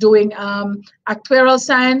 students doing Actuarial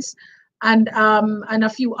Science, and a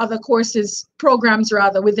few other courses, programs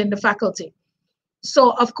rather, within the faculty.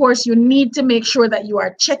 So of course, you need to make sure that you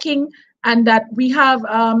are checking and that we have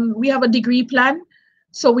a degree plan.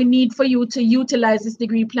 So we need for you to utilize this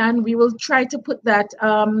degree plan. We will try to put that,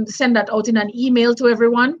 send that out in an email to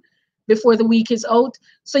everyone before the week is out,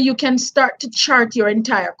 so you can start to chart your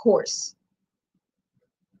entire course.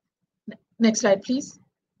 Next slide, please.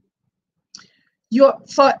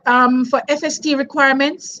 For FST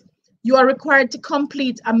requirements, you are required to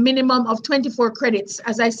complete a minimum of 24 credits,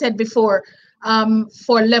 as I said before,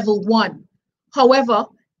 for level 1. However,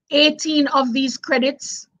 18 of these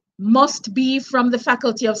credits must be from the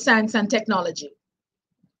Faculty of Science and Technology.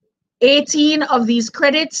 18 of these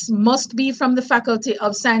credits must be from the Faculty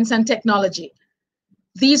of Science and Technology.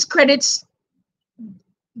 These credits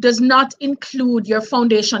does not include your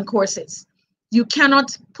foundation courses. You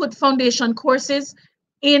cannot put foundation courses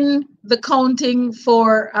in the counting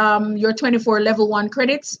for your 24 level 1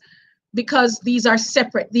 credits, because these are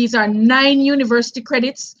separate. These are 9 university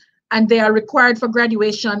credits, and they are required for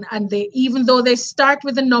graduation, and even though they start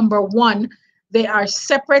with the number 1, they are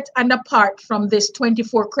separate and apart from this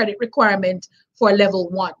 24 credit requirement for level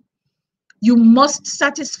 1. You must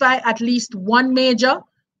satisfy at least 1 major,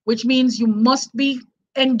 which means you must be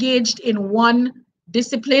engaged in 1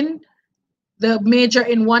 discipline, the major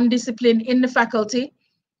in 1 discipline in the faculty,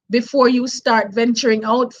 before you start venturing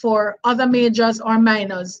out for other majors or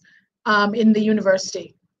minors in the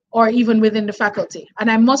university or even within the faculty.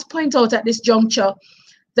 And I must point out at this juncture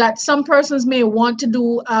that some persons may want to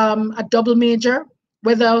do a double major,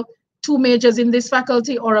 whether 2 majors in this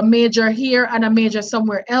faculty or a major here and a major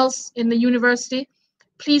somewhere else in the university.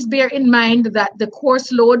 Please bear in mind that the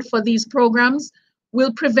course load for these programs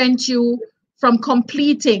will prevent you from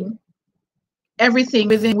completing everything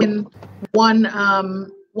within one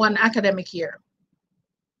academic year.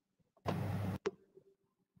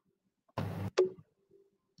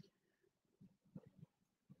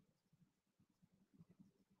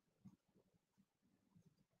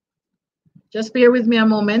 Just bear with me a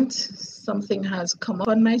moment. Something has come up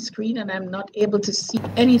on my screen and I'm not able to see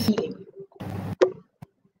anything.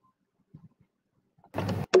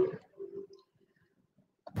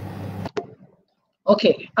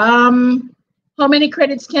 Okay. How many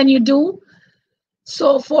credits can you do?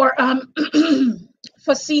 So for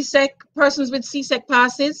for CSEC, persons with CSEC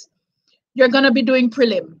passes, you're going to be doing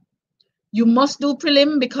prelim. You must do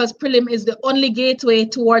prelim because prelim is the only gateway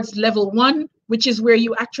towards level 1, which is where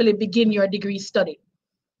you actually begin your degree study.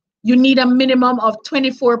 You need a minimum of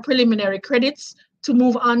 24 preliminary credits to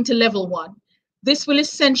move on to level 1. This will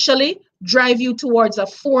essentially drive you towards a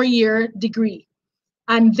 4-year degree.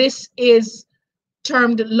 And this is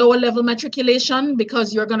termed lower level matriculation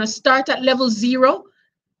because you're going to start at level 0,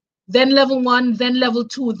 then level 1, then level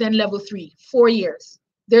 2, then level 3, 4 years.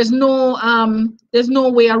 There's no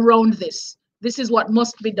way around this. This is what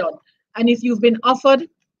must be done. And if you've been offered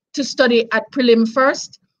to study at prelim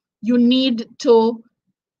first, you need to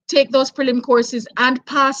take those prelim courses and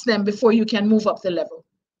pass them before you can move up the level.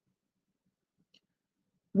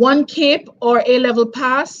 1 CAPE or A-level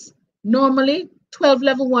pass, normally 12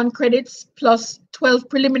 level 1 credits plus 12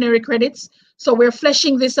 preliminary credits. So we're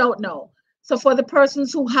fleshing this out now. So for the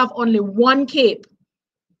persons who have only 1 CAPE,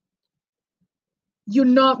 you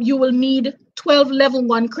will need 12 level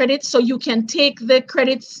 1 credits, so you can take the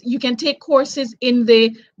credits, you can take courses in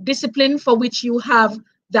the discipline for which you have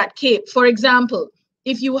that CAPE. For example,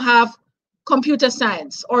 if you have computer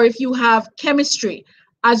science or if you have chemistry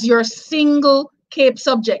as your single CAPE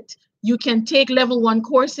subject, you can take level 1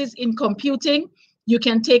 courses in computing, you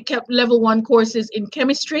can take level 1 courses in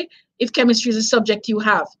chemistry if chemistry is a subject you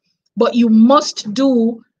have. But you must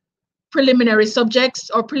do preliminary subjects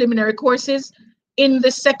or preliminary courses in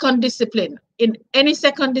the second discipline, in any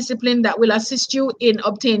second discipline that will assist you in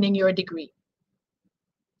obtaining your degree.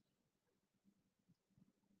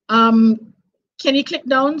 Can you click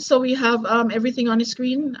down so we have everything on the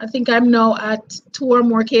screen? I think I'm now at 2 or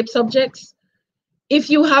more CAPE subjects. If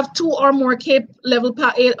you have 2 or more CAPE level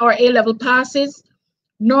or A-level passes,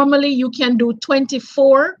 normally you can do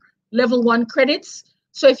 24 level 1 credits.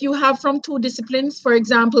 So if you have from 2 disciplines, for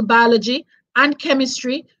example, biology and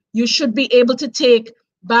chemistry, you should be able to take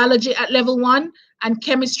biology at level 1 and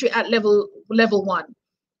chemistry at level 1.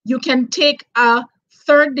 You can take a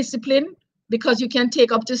 3rd discipline because you can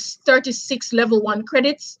take up to 36 level 1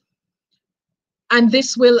 credits. And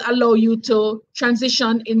this will allow you to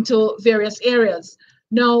transition into various areas.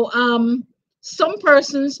 Now, some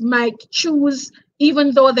persons might choose,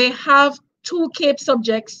 even though they have 2 CAPE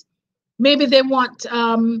subjects, maybe they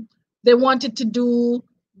wanted to do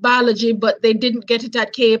biology, but they didn't get it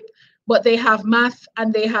at CAPE, but they have math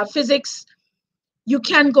and they have physics. You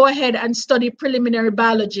can go ahead and study preliminary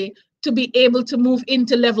biology to be able to move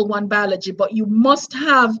into level 1 biology, but you must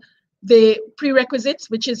have the prerequisites,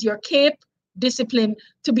 which is your CAPE discipline,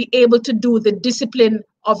 to be able to do the discipline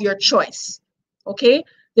of your choice. Okay,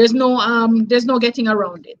 there's no getting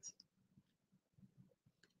around it.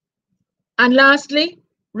 And lastly,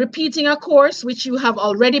 repeating a course which you have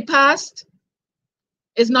already passed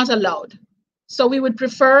is not allowed. So we would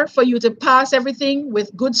prefer for you to pass everything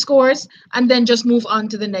with good scores and then just move on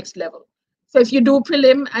to the next level. So if you do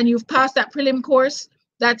prelim and you've passed that prelim course,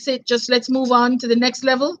 that's it. Just let's move on to the next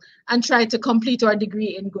level and try to complete our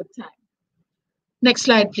degree in good time. Next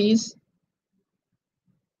slide, please.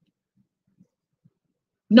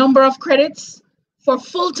 Number of credits. For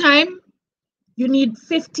full-time, you need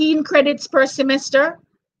 15 credits per semester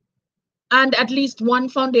and at least 1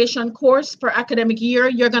 foundation course per academic year.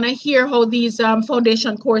 You're going to hear how these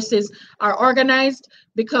foundation courses are organized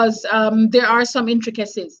because there are some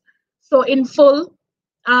intricacies. So in full,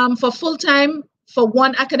 for full-time, for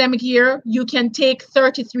 1 academic year, you can take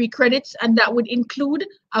 33 credits, and that would include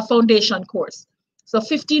a foundation course. So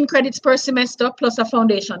 15 credits per semester plus a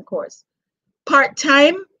foundation course.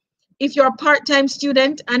 Part-time, if you're a part-time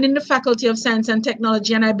student and in the Faculty of Science and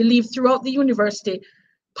Technology, and I believe throughout the university,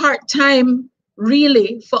 part-time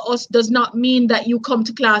really for us does not mean that you come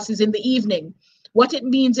to classes in the evening. What it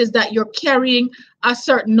means is that you're carrying a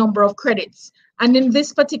certain number of credits. And in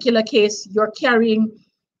this particular case, you're carrying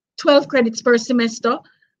 12 credits per semester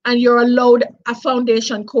and you're allowed a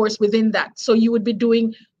foundation course within that. So you would be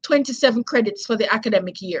doing 27 credits for the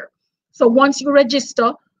academic year. So once you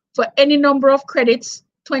register for any number of credits,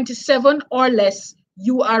 27 or less,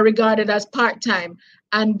 you are regarded as part-time,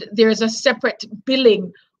 and there's a separate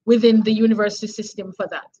billing within the university system for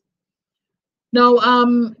that. Now,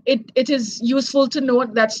 it is useful to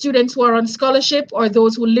note that students who are on scholarship or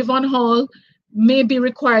those who live on hall may be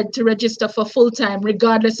required to register for full-time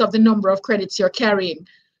regardless of the number of credits you're carrying.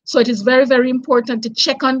 So it is very, very important to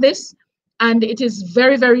check on this, and it is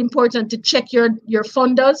very, very important to check your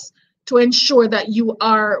funders to ensure that you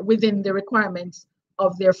are within the requirements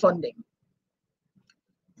of their funding.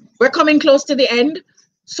 We're coming close to the end.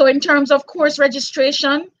 So in terms of course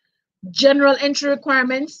registration, general entry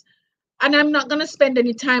requirements, and I'm not going to spend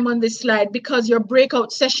any time on this slide because your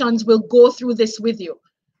breakout sessions will go through this with you.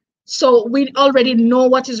 So we already know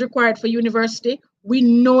what is required for university. We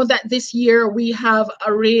know that this year we have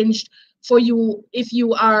arranged for you, if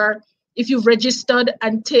you've registered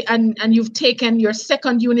and you've taken your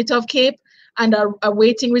second unit of CAPE and are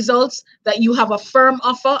awaiting results, that you have a firm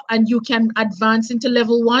offer and you can advance into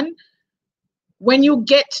level 1. When you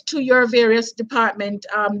get to your various department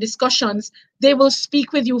discussions, they will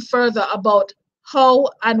speak with you further about how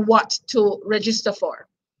and what to register for.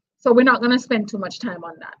 So we're not going to spend too much time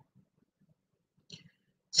on that.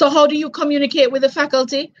 So how do you communicate with the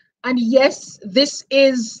faculty? And yes, this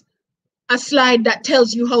is a slide that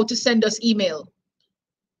tells you how to send us email.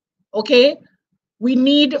 Okay, we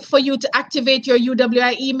need for you to activate your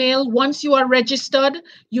UWI email. Once you are registered,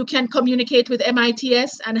 you can communicate with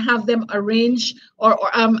MITS and have them arrange or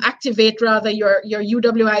activate rather your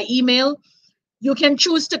UWI email. You can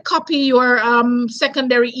choose to copy your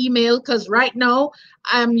secondary email, because right now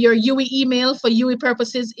your UE email for UE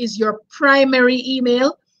purposes is your primary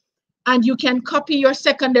email, and you can copy your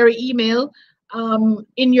secondary email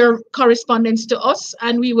in your correspondence to us,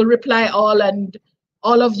 and we will reply all, and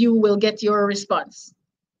all of you will get your response.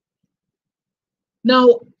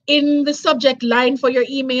 Now, in the subject line for your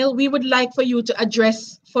email, we would like for you to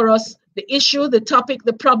address for us the issue, the topic,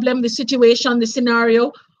 the problem, the situation, the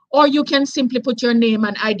scenario, or you can simply put your name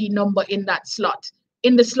and ID number in that slot,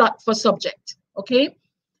 in the slot for subject, okay?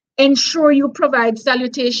 Ensure you provide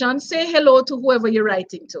salutations. Say hello to whoever you're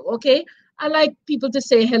writing to, okay? I like people to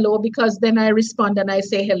say hello because then I respond and I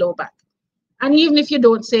say hello back. And even if you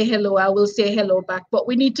don't say hello, I will say hello back, but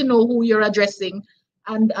we need to know who you're addressing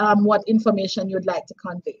and what information you'd like to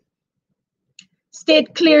convey.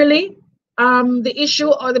 State clearly the issue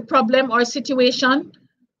or the problem or situation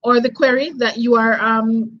or the query that you are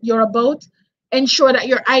you're about. Ensure that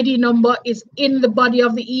your ID number is in the body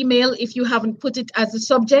of the email if you haven't put it as a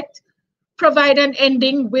subject. Provide an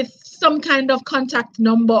ending with some kind of contact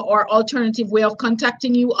number or alternative way of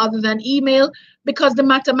contacting you other than email, because the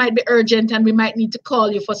matter might be urgent and we might need to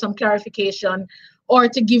call you for some clarification or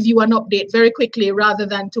to give you an update very quickly rather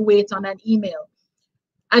than to wait on an email.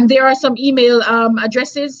 And there are some email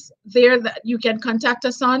addresses there that you can contact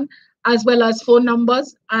us on, as well as phone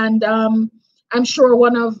numbers. And I'm sure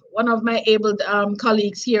one of my able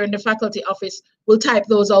colleagues here in the faculty office will type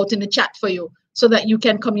those out in the chat for you so that you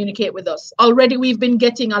can communicate with us. Already we've been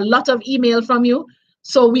getting a lot of email from you,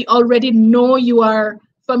 so we already know you are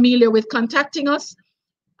familiar with contacting us,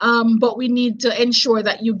 but we need to ensure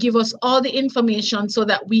that you give us all the information so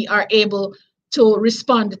that we are able to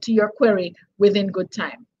respond to your query within good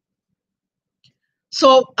time.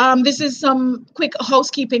 So this is some quick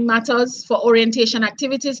housekeeping matters for orientation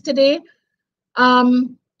activities today.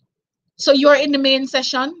 So you're in the main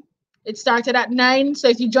session. It started at 9. So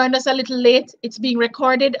if you joined us a little late, it's being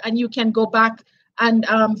recorded and you can go back and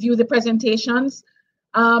view the presentations.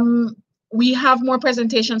 We have more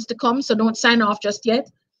presentations to come, so don't sign off just yet.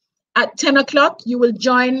 At 10 o'clock, you will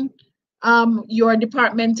join your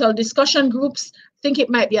departmental discussion groups. I think it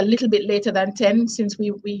might be a little bit later than 10 since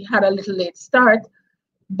we had a little late start.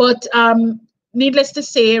 But needless to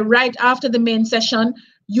say, right after the main session,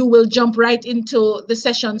 you will jump right into the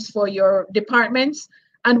sessions for your departments.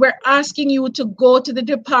 And we're asking you to go to the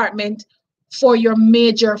department for your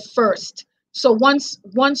major first. So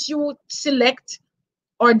once you select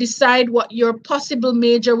or decide what your possible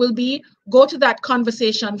major will be, go to that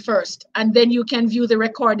conversation first, and then you can view the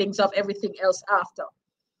recordings of everything else after.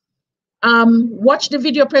 Watch the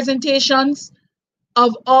video presentations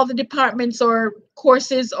of all the departments or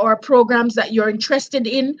courses or programs that you're interested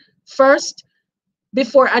in first,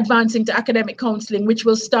 before advancing to academic counseling, which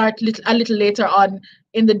will start a little later on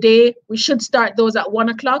in the day. We should start those at 1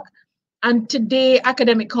 o'clock. And today,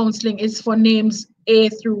 academic counseling is for names A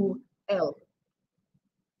through L.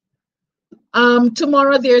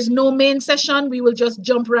 Tomorrow, there's no main session. We will just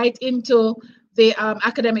jump right into the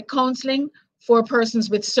academic counseling for persons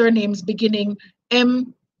with surnames beginning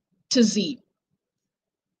M to Z.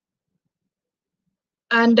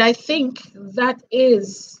 And I think that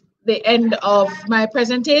is the end of my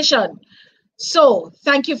presentation. So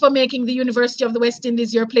thank you for making the University of the West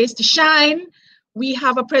Indies your place to shine. We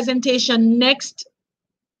have a presentation next.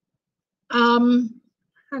 Hang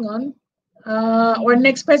on. Our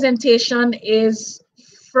next presentation is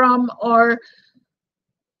from our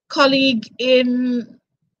colleague in,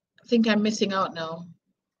 I think I'm missing out now.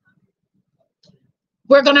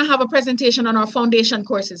 We're going to have a presentation on our foundation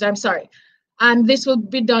courses. I'm sorry. And this will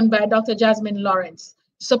be done by Dr. Jasmine Lawrence.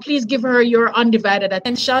 So please give her your undivided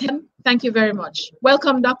attention. Thank you very much.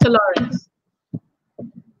 Welcome, Dr. Lawrence.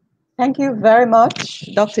 Thank you very much,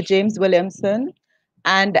 Dr. James Williamson.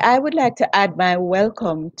 And I would like to add my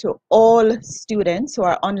welcome to all students who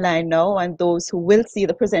are online now and those who will see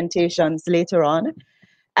the presentations later on.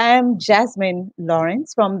 I'm Jasmine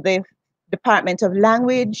Lawrence from the Department of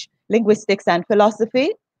Language, Linguistics and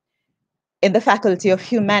Philosophy in the Faculty of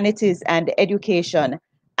Humanities and Education.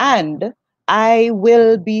 And I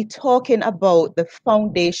will be talking about the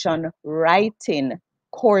foundation writing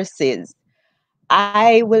courses.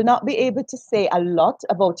 I will not be able to say a lot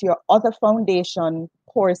about your other foundation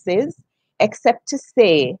courses, except to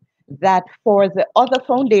say that for the other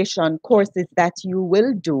foundation courses that you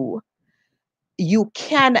will do, you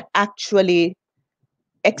can actually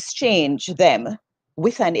exchange them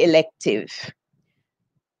with an elective.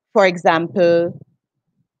 For example,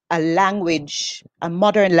 a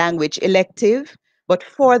modern language elective, but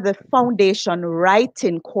for the foundation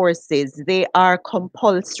writing courses, they are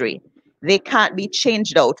compulsory. They can't be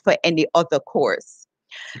changed out for any other course.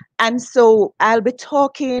 And so I'll be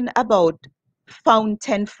talking about Found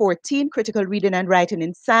 1014, Critical Reading and Writing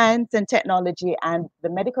in Science and Technology and the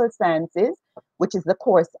Medical Sciences, which is the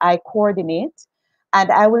course I coordinate.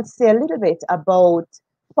 And I will say a little bit about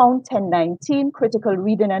Found 1019, Critical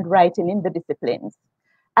Reading and Writing in the Disciplines.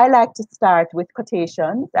 I like to start with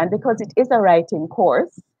quotations, and because it is a writing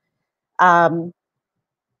course,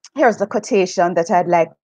 here's the quotation that I'd like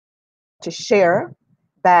to share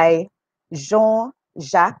by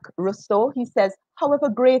Jean-Jacques Rousseau. He says, "However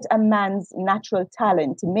great a man's natural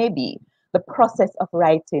talent may be, the process of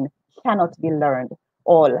writing cannot be learned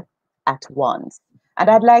all at once." And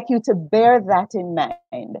I'd like you to bear that in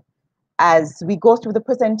mind as we go through the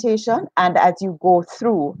presentation and as you go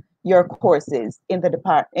through your courses in the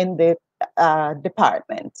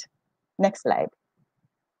department. Next slide.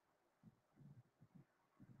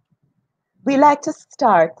 We like to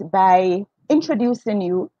start by introducing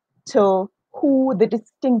you to who the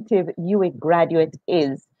distinctive UWI graduate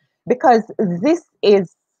is, because this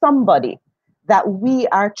is somebody that we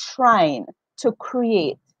are trying to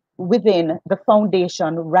create within the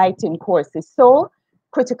foundation writing courses. So,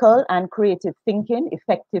 critical and creative thinking,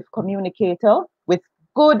 effective communicator with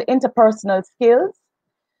good interpersonal skills.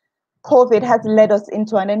 COVID has led us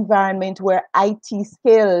into an environment where IT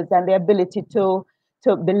skills and the ability to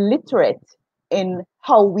be literate in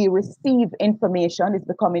how we receive information is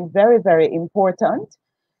becoming very, very important.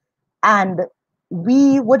 And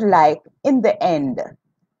we would like, in the end,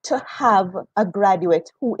 to have a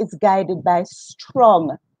graduate who is guided by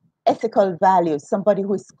strong ethical values, somebody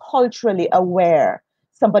who is culturally aware,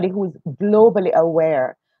 somebody who is globally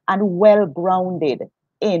aware and well-grounded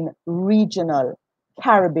in regional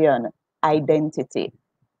Caribbean identity.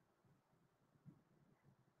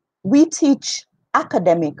 We teach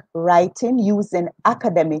academic writing using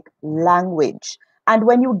academic language. And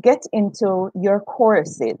when you get into your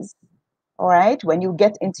courses, all right, when you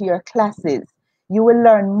get into your classes, you will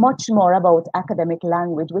learn much more about academic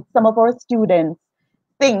language, which some of our students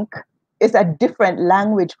think is a different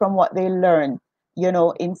language from what they learn, you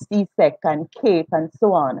know, in CSEC and CAPE and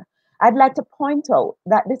so on. I'd like to point out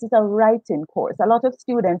that this is a writing course. A lot of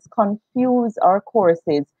students confuse our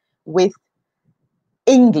courses with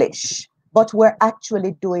English, but we're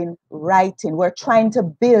actually doing writing. We're trying to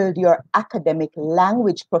build your academic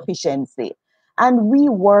language proficiency. And we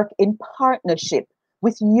work in partnership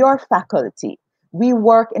with your faculty. We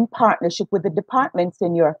work in partnership with the departments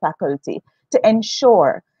in your faculty to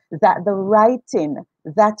ensure that the writing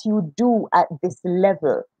that you do at this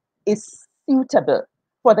level is suitable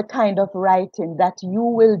for the kind of writing that you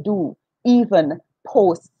will do even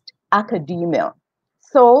post academia.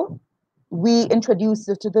 So we introduce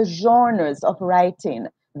you to the genres of writing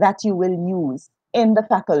that you will use in the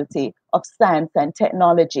Faculty of Science and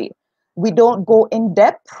Technology. We don't go in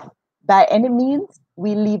depth by any means.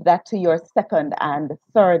 We leave that to your second and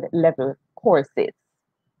third level courses.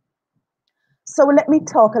 So let me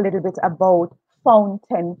talk a little bit about Found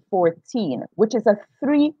 1014, which is a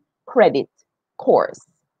 3-credit course.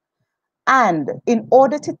 And in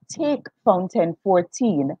order to take Found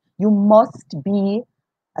 1014, you must be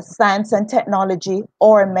a science and technology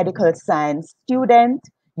or a medical science student.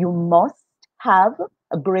 You must have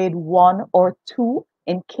a grade 1 or 2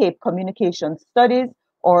 in CAPE Communication Studies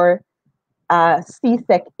or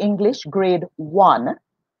CSEC English grade 1,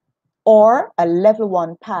 or a level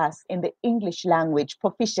 1 pass in the English language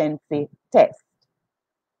proficiency test.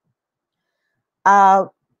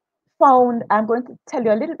 I'm going to tell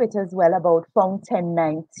you a little bit as well about Found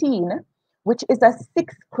 1019, which is a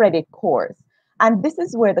 6-credit course. And this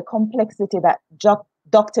is where the complexity that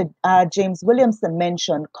Dr. James Williamson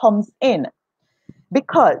mentioned comes in,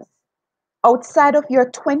 because outside of your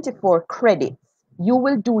 24 credits, you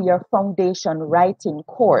will do your foundation writing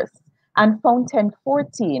course, and Fountain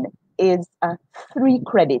 14 is a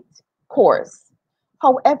 3-credit course.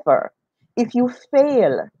 However, if you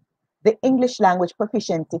fail the English language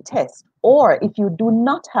proficiency test, or if you do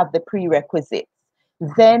not have the prerequisites,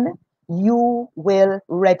 then you will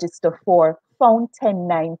register for Fountain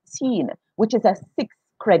 19, which is a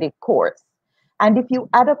 6-credit course. And if you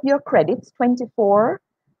add up your credits, 24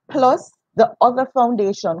 plus the other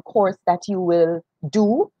foundation course that you will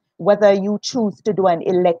do, whether you choose to do an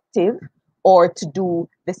elective or to do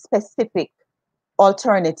the specific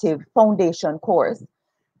alternative foundation course,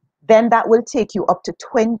 then that will take you up to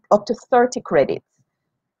 30 credits.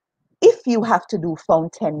 If you have to do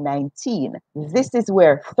Fountain 19, this is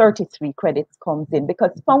where 33 credits comes in,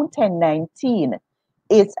 because Fountain 19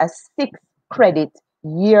 is a 6-credit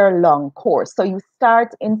year-long course. So you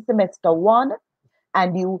start in semester 1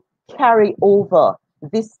 and you carry over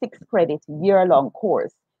this 6-credit year-long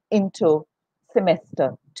course into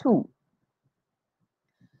semester 2.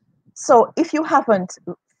 So if you haven't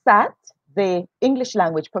sat the English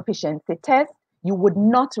language proficiency test, you would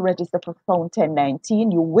not register for Fountain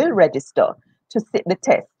 19. You will register to sit the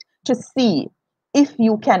test to see if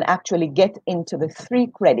you can actually get into the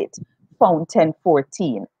 3-credit Fountain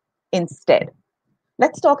 14 instead.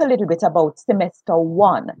 Let's talk a little bit about semester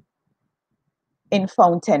 1 in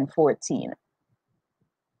Fountain 14.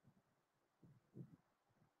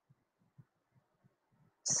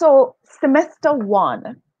 So semester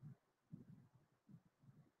 1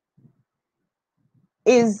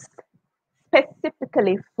 is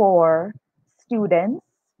specifically for students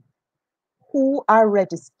who are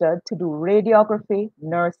registered to do radiography,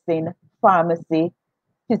 nursing, pharmacy,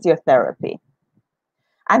 physiotherapy.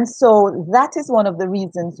 And so that is one of the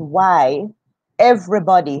reasons why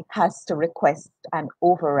everybody has to request an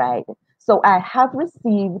override. So I have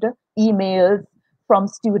received emails from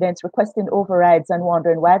students requesting overrides and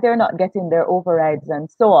wondering why they're not getting their overrides and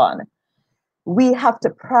so on. We have to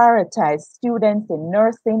prioritize students in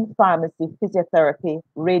nursing, pharmacy, physiotherapy,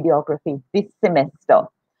 radiography this semester.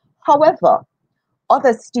 However,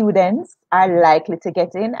 other students are likely to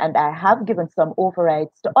get in, and I have given some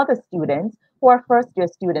overrides to other students who are first-year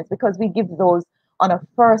students, because we give those on a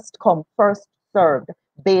first-come, first-served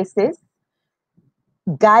basis,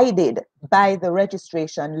 guided by the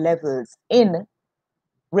registration levels in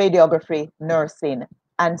radiography, nursing,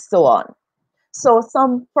 and so on. So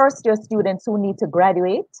some first-year students who need to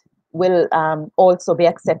graduate will also be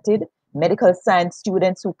accepted. Medical science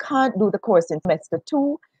students who can't do the course in semester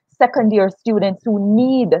 2, second-year students who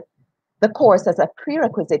need the course as a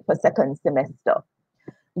prerequisite for second semester.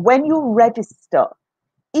 When you register,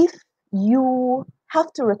 if you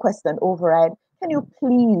have to request an override, can you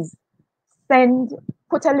please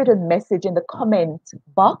put a little message in the comment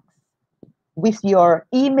box with your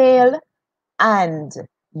email and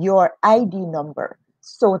your ID number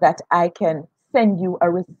so that I can send you a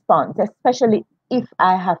response, especially if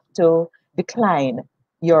I have to decline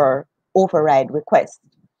your override request.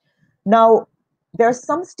 Now, there are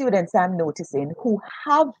some students I'm noticing who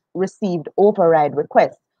have received override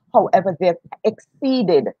requests. However, they've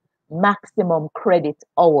exceeded maximum credit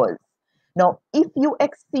hours. Now, if you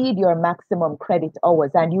exceed your maximum credit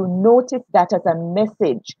hours and you notice that as a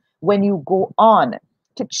message when you go on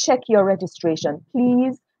to check your registration,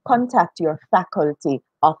 please contact your faculty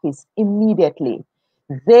office immediately.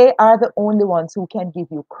 They are the only ones who can give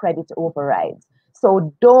you credit overrides.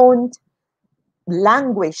 So don't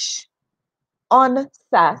languish on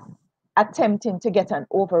SAS attempting to get an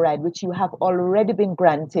override, which you have already been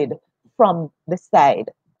granted from the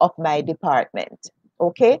side of my department.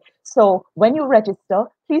 Okay, so when you register,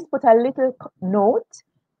 please put a little note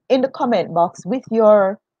in the comment box with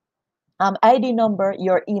your ID number,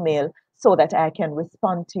 your email, so that I can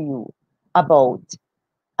respond to you about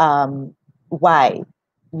why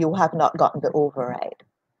you have not gotten the override.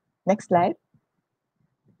 Next slide.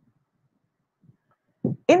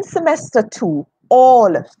 In semester 2,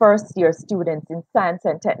 all first-year students in science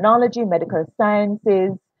and technology, medical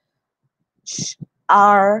sciences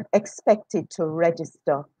are expected to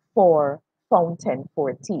register for Fountain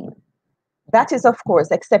 14. That is, of course,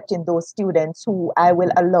 excepting those students who I will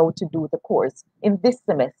allow to do the course in this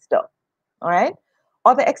semester. All right.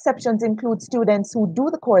 Other exceptions include students who do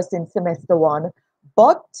the course in semester 1,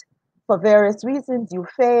 but for various reasons you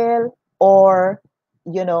fail, or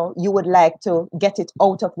you would like to get it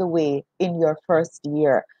out of the way in your first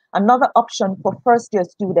year. Another option for first-year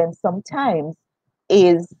students sometimes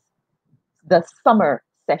is the summer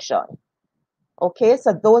session. Okay,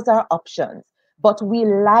 so those are options. But we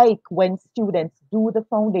like when students do the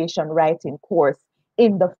foundation writing course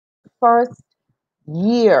in the first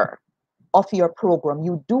year of your program.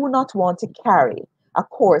 You do not want to carry a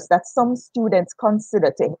course that some students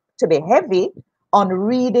consider to be heavy on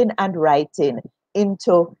reading and writing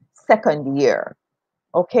into second year.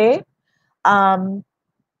 Okay? Can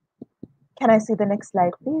I see the next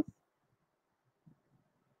slide, please?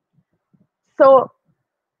 So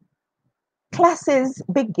classes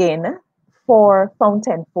begin for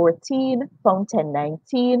Fountain 14, Fountain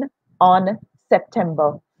 19 on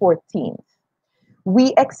September 14th.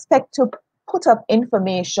 We expect to put up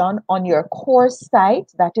information on your course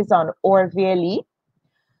site, that is on ORVLE,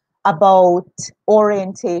 about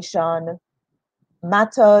orientation,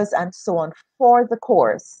 matters, and so on for the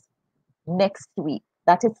course next week.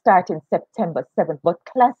 That is starting September 7th, but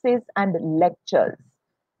classes and lectures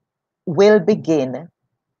will begin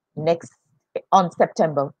on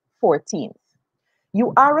September 14th.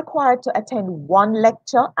 You are required to attend one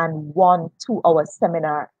lecture and one 2-hour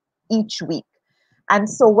seminar each week. And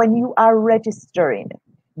so when you are registering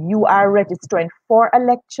for a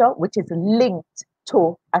lecture which is linked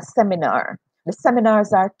to a seminar. The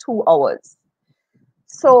seminars are 2 hours.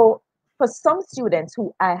 So for some students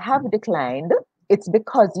who I have declined, it's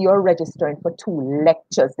because you're registering for 2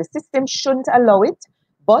 lectures. The system shouldn't allow it,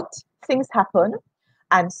 but things happen.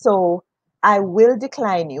 And so I will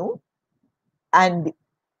decline you. And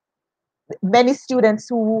many students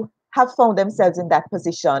who have found themselves in that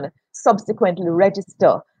position subsequently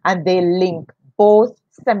register and they link both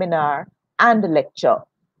seminar and lecture,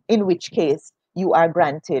 in which case you are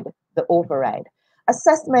granted the override.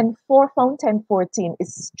 Assessment for Fountain 14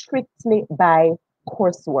 is strictly by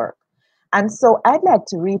coursework. And so I'd like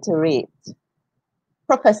to reiterate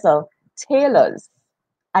Professor Taylor's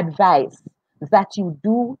advice that you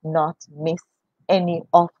do not miss any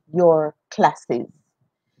of your classes.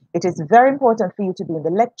 It is very important for you to be in the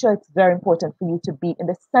lecture. It's very important for you to be in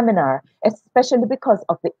the seminar, especially because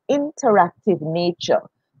of the interactive nature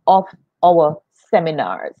of our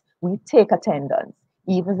seminars. We take attendance.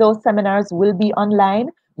 Even though seminars will be online,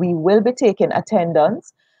 we will be taking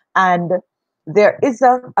attendance. And there is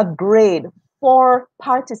a grade for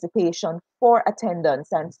participation, for attendance,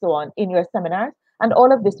 and so on in your seminars. And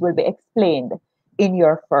all of this will be explained in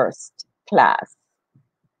your first class.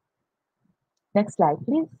 Next slide,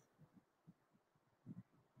 please.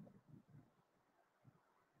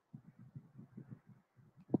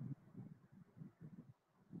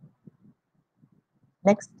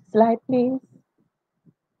 Next slide, please.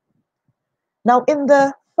 Now, in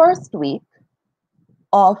the first week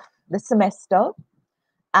of the semester,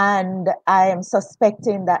 and I am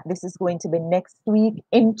suspecting that this is going to be next week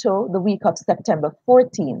into the week of September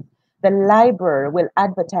 14th, the library will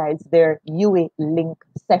advertise their UE link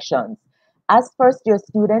sessions. As first-year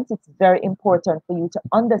students, it's very important for you to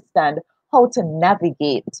understand how to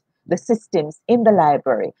navigate the systems in the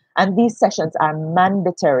library. And these sessions are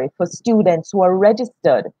mandatory for students who are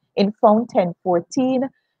registered in Fountain 14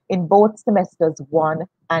 in both semesters 1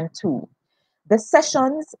 and 2. The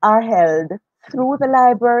sessions are held through the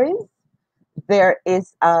libraries. There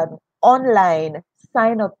is an online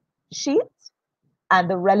sign-up sheet, and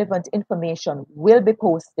the relevant information will be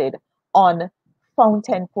posted on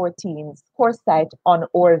Fountain 14's course site on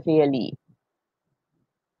ORVLE.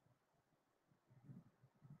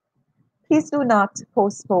 Please do not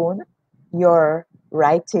postpone your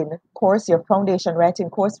writing course, your foundation writing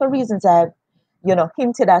course, for reasons I've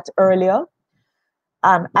hinted at earlier.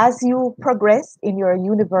 As you progress in your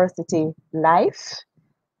university life,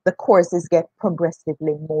 the courses get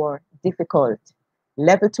progressively more difficult.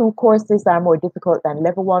 Level 2 courses are more difficult than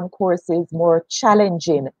level 1 courses, more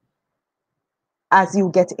challenging as you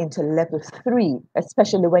get into level 3,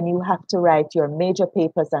 especially when you have to write your major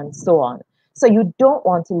papers and so on. So you don't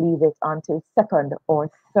want to leave it until second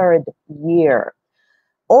or third year.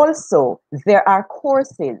 Also, there are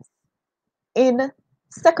courses in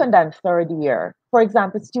second and third year. For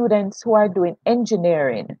example, students who are doing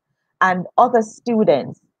engineering and other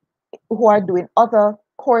students who are doing other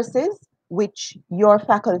courses, which your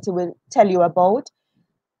faculty will tell you about,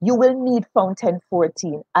 you will need Fountain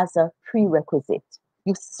 14 as a prerequisite.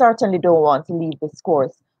 You certainly don't want to leave this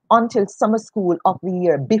course until summer school of the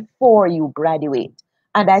year before you graduate.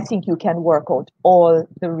 And I think you can work out all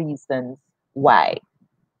the reasons why.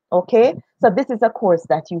 Okay, so this is a course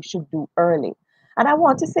that you should do early. And I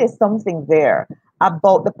want to say something there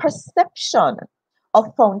about the perception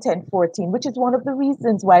of Fountain 14, which is one of the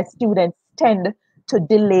reasons why students tend to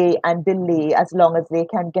delay and delay as long as they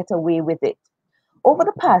can get away with it. Over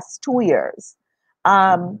the past 2 years,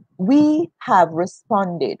 we have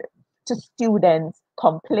responded to students'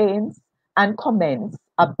 complaints and comments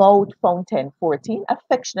about Fountain 14,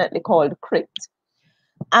 affectionately called CRIT.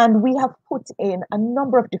 And we have put in a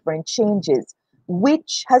number of different changes,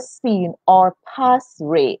 which has seen our pass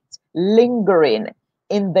rate lingering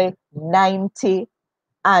in the 90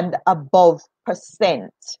 and above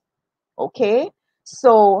percent. Okay?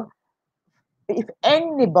 So if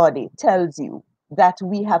anybody tells you that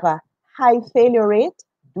we have a high failure rate,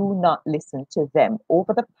 do not listen to them.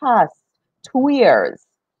 Over the past 2 years,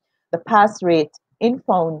 the pass rate in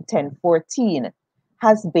Fountain 14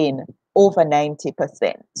 has been over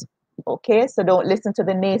 90%. Okay, so don't listen to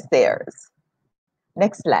the naysayers.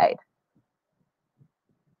 Next slide.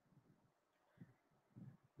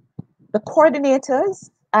 The coordinators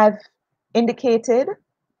I've indicated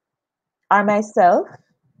are myself,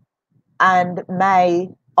 and my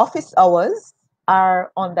office hours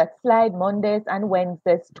are on that slide, Mondays and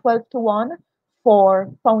Wednesdays, 12 to 1 for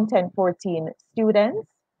Fountain 14 students,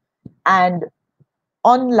 and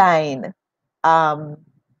online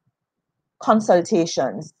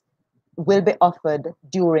consultations will be offered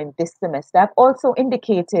during this semester. I've also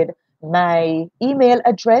indicated my email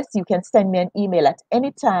address. You can send me an email at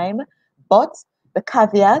any time, but the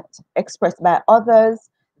caveat expressed by others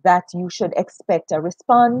that you should expect a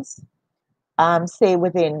response, say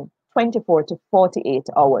within 24 to 48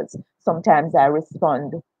 hours. Sometimes I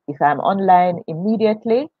respond if I'm online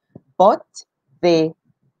immediately, but the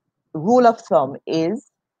rule of thumb is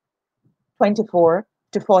 24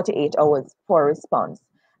 to 48 hours for a response.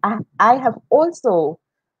 I have also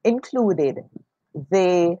included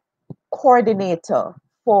the coordinator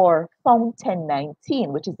for Fountain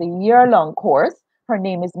 19, which is a year-long course. Her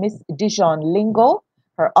name is Miss Dijon Lingo.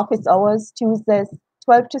 Her office hours, Tuesdays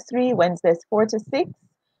 12 to 3, Wednesdays 4 to 6.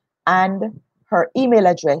 And her email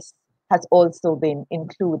address has also been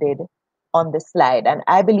included on the slide. And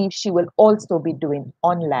I believe she will also be doing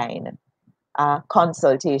online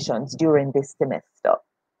consultations during this semester.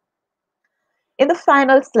 In the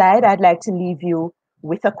final slide, I'd like to leave you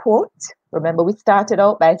with a quote. Remember, we started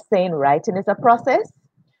out by saying writing is a process.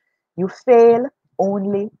 You fail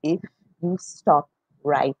only if you stop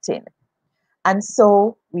writing. And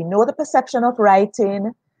so we know the perception of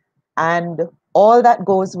writing and all that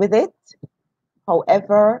goes with it.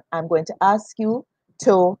 However, I'm going to ask you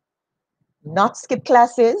to not skip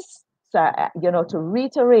classes. So, to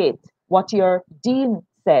reiterate what your dean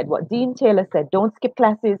said, what Dean Taylor said, don't skip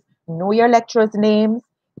classes, know your lecturers' names.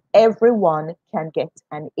 Everyone can get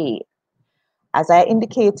an A. As I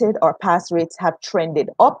indicated, our pass rates have trended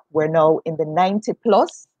up. We're now in the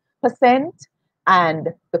 90+%, and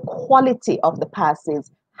the quality of the passes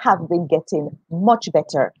have been getting much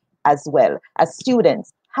better as well, as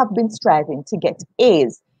students have been striving to get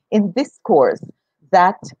A's in this course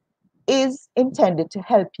that is intended to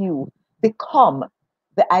help you become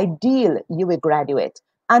the ideal UWI graduate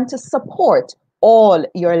and to support all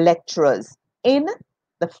your lecturers in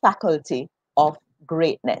the Faculty of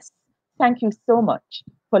Greatness. Thank you so much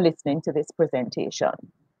for listening to this presentation.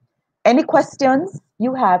 Any questions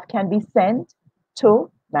you have can be sent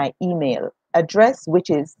to my email address, which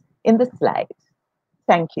is in the slide.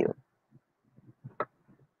 Thank you.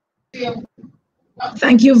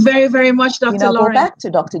 Thank you very, very much, Dr. We now Lawrence. go back to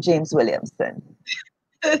Dr. James Williamson.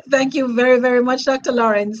 Thank you very, very much, Dr.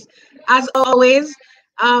 Lawrence. As always,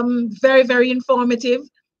 very, very informative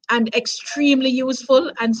and extremely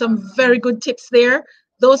useful, and some very good tips there.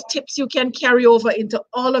 Those tips you can carry over into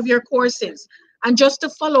all of your courses. And just to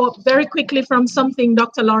follow up very quickly from something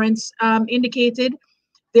Dr. Lawrence indicated,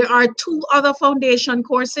 there are 2 other foundation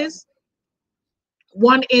courses.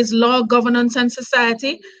 One is Law, Governance, and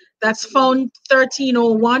Society. That's found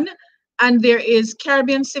 1301. And there is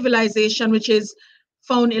Caribbean Civilization, which is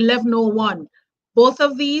found 1101. Both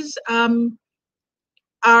of these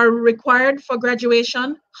are required for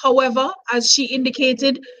graduation. However, as she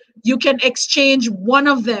indicated, you can exchange one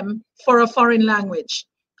of them for a foreign language,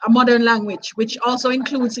 a modern language, which also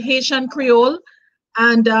includes Haitian Creole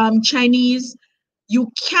and Chinese.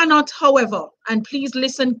 You cannot, however, and please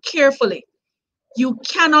listen carefully, you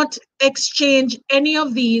cannot exchange any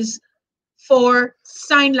of these for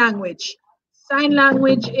sign language. Sign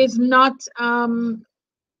language is not a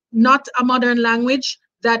modern language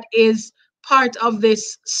that is part of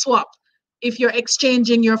this swap if you're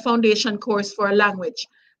exchanging your foundation course for a language.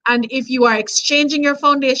 And if you are exchanging your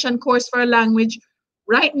foundation course for a language,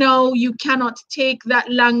 right now you cannot take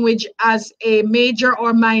that language as a major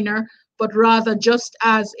or minor, but rather just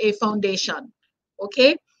as a foundation.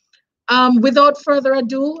 Okay? Without further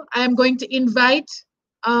ado, I am going to invite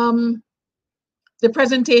the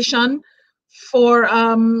presentation for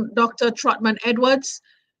Dr. Trotman Edwards.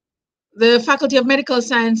 The Faculty of Medical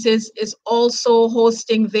Sciences is also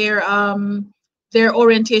hosting their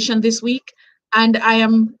orientation this week, and I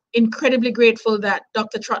am incredibly grateful that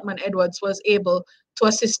Dr. Trotman Edwards was able to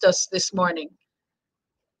assist us this morning.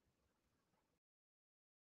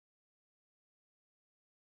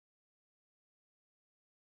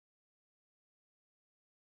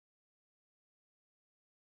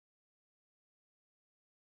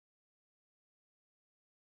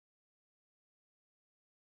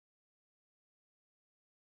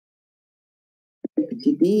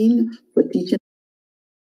 Deputy Dean for Teaching.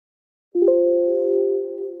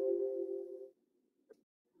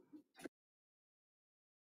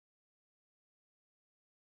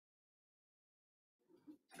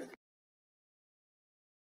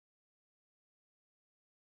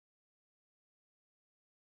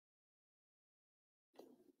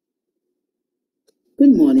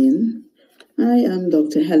 Good morning. I am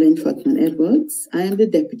Dr. Helen Trotman Edwards. I am the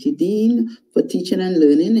Deputy Dean for Teaching and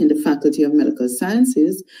Learning in the Faculty of Medical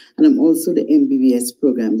Sciences, and I'm also the MBBS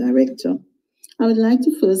Program Director. I would like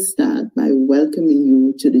to first start by welcoming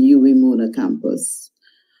you to the UWI Mona campus.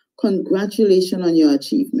 Congratulations on your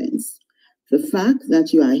achievements. The fact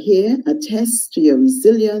that you are here attests to your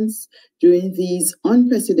resilience during these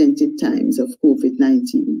unprecedented times of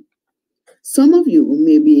COVID-19. Some of you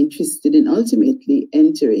may be interested in ultimately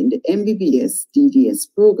entering the MBBS DDS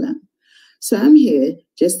program. So I'm here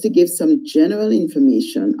just to give some general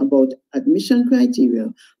information about admission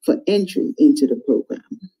criteria for entry into the program.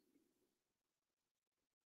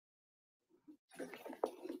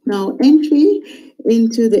 Now, entry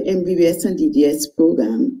into the MBBS and DDS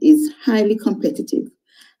program is highly competitive,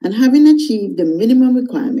 and having achieved the minimum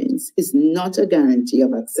requirements is not a guarantee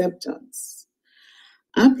of acceptance.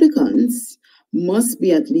 Applicants must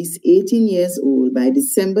be at least 18 years old by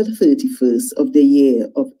December 31st of the year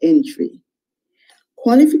of entry.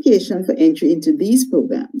 Qualification for entry into these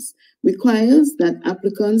programs requires that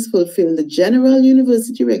applicants fulfill the general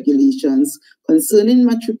university regulations concerning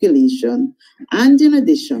matriculation and, in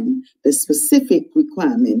addition, the specific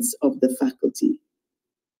requirements of the faculty.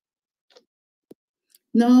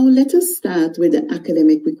 Now, let us start with the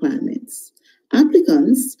academic requirements.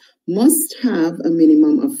 Applicants must have a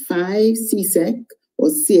minimum of 5 CSEC or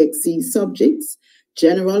CXC subjects,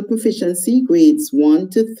 general proficiency grades 1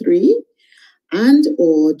 to 3, and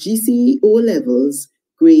or GCE O-levels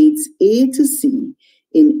grades A to C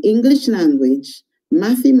in English language,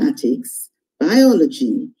 mathematics,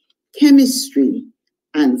 biology, chemistry,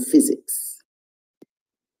 and physics.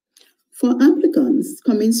 For applicants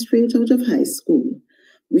coming straight out of high school,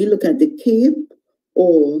 we look at the CAPE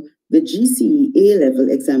or the GCE A-level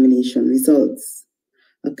examination results.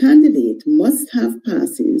 A candidate must have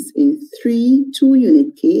passes in 3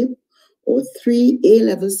 2-unit CAPE or 3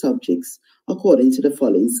 A-level subjects according to the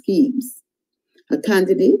following schemes. A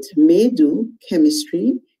candidate may do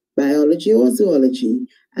chemistry, biology or zoology,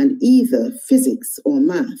 and either physics or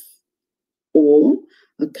math. Or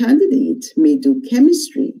a candidate may do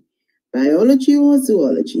chemistry, biology or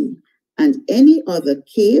zoology, and any other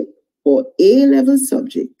CAPE or A-level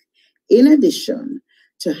subject, in addition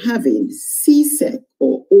to having CSEC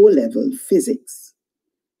or O-level physics.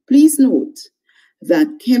 Please note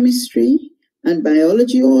that chemistry and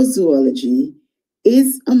biology or zoology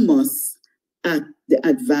is a must at the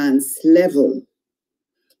advanced level.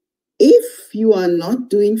 If you are not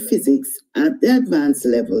doing physics at the advanced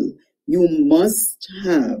level, you must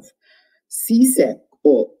have CSEC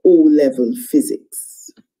or O-level physics.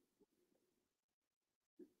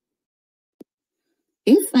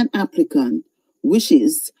 If an applicant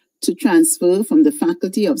wishes to transfer from the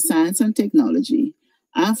Faculty of Science and Technology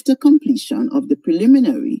after completion of the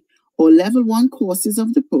preliminary or level 1 courses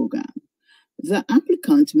of the program, the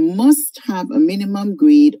applicant must have a minimum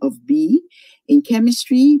grade of B in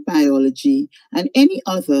chemistry, biology, and any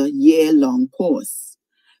other year-long course.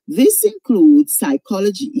 This includes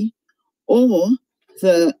psychology, or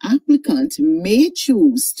the applicant may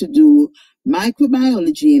choose to do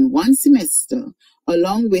microbiology in 1 semester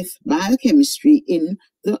along with biochemistry in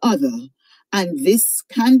the other, and this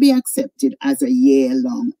can be accepted as a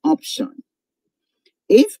year-long option.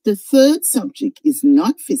 If the third subject is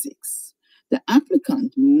not physics, the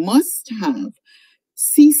applicant must have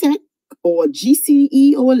CSEC or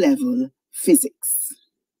GCE O-level physics.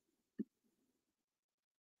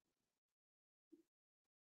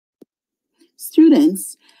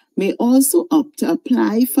 Students may also opt to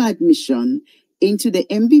apply for admission into the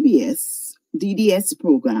MBBS DDS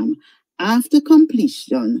program after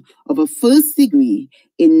completion of a first degree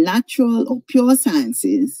in natural or pure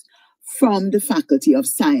sciences from the Faculty of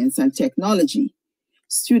Science and Technology.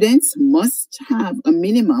 Students must have a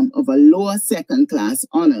minimum of a lower second class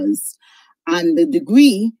honors, and the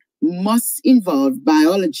degree must involve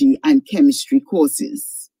biology and chemistry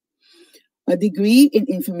courses. A degree in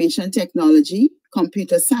information technology,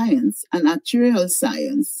 computer science, and actuarial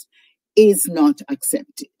science is not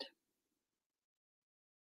accepted.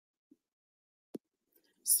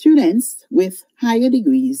 Students with higher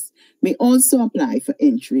degrees may also apply for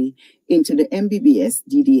entry into the MBBS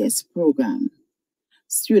DDS program.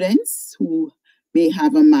 Students who may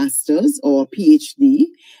have a master's or PhD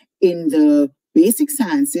in the basic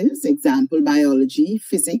sciences, example, biology,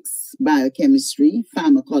 physics, biochemistry,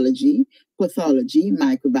 pharmacology, pathology,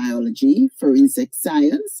 microbiology, forensic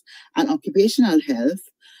science, and occupational health,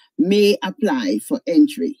 may apply for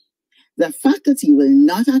entry. The faculty will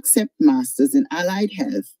not accept masters in allied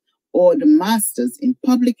health or the masters in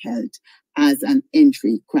public health as an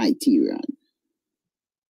entry criterion.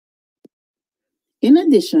 In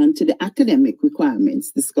addition to the academic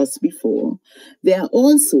requirements discussed before, there are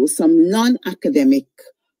also some non-academic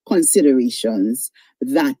considerations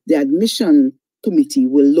that the admission committee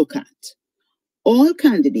will look at. All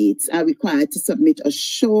candidates are required to submit a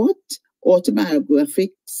short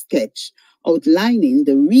autobiographic sketch outlining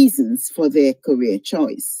the reasons for their career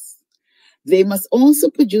choice. They must also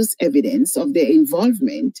produce evidence of their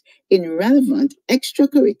involvement in relevant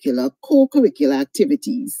extracurricular, co-curricular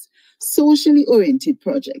activities, socially oriented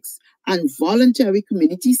projects, and voluntary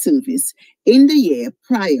community service in the year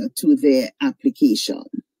prior to their application.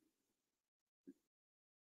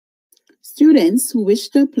 Students who wish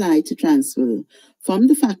to apply to transfer from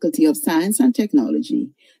the Faculty of Science and Technology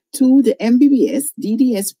to the MBBS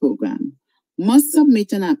DDS program must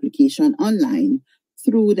submit an application online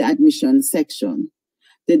through the admission section.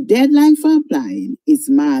 The deadline for applying is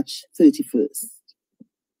March 31st.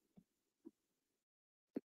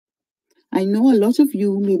 I know a lot of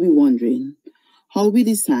you may be wondering how we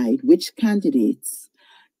decide which candidates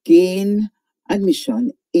gain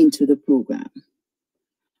admission into the program.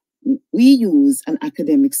 We use an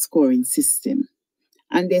academic scoring system,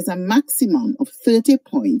 and there's a maximum of 30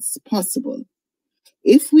 points possible.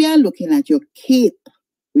 If we are looking at your CAPE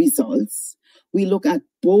results, we look at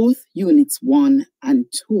both units 1 and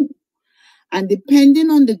 2. And depending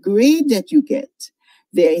on the grade that you get,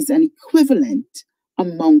 there is an equivalent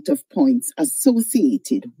amount of points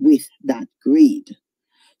associated with that grade.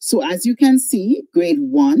 So as you can see, grade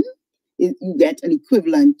 1, you get an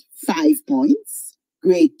equivalent 5 points,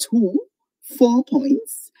 grade 2, 4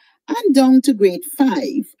 points, and down to grade 5,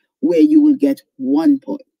 where you will get 1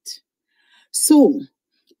 point. So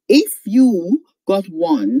if you got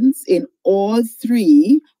ones in all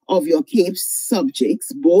 3 of your CAPE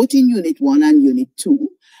subjects, both in Unit 1 and Unit 2,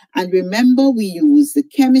 and remember we use the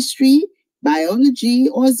chemistry, biology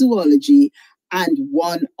or zoology, and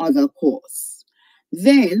one other course.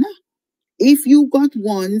 Then, if you got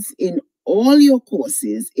ones in all your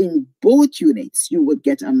courses in both units, you would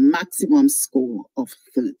get a maximum score of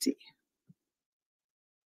 30.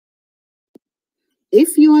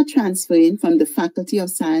 If you are transferring from the Faculty of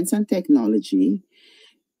Science and Technology,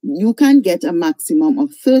 you can get a maximum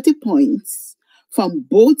of 30 points from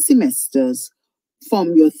both semesters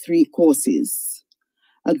from your 3 courses.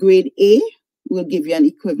 A grade A will give you an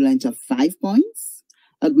equivalent of 5 points,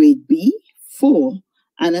 a grade B, 4,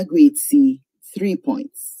 and a grade C, 3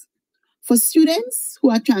 points. For students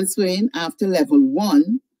who are transferring after level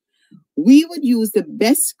 1, we would use the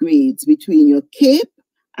best grades between your CAPE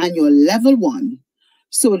and your level 1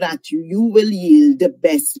 so that you will yield the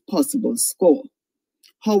best possible score.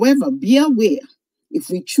 However, be aware, if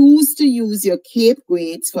we choose to use your CAPE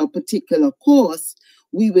grades for a particular course,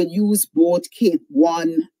 we will use both CAPE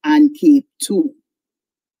 1 and CAPE 2.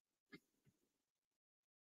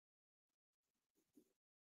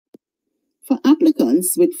 For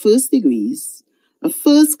applicants with first degrees, a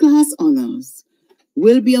first-class honors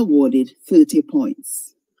will be awarded 30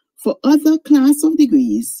 points. For other class of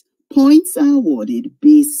degrees, points are awarded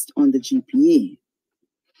based on the GPA.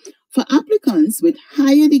 For applicants with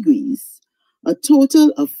higher degrees, a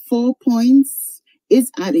total of 4 points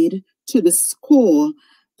is added to the score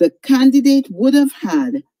the candidate would have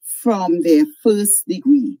had from their first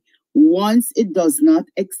degree once it does not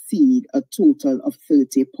exceed a total of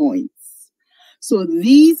 30 points. So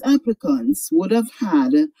these applicants would have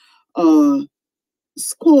had a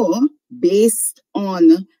score based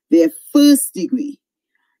on their first degree.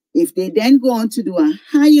 If they then go on to do a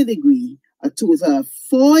higher degree, a total of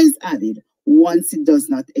 4 is added once it does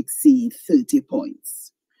not exceed 30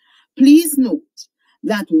 points. Please note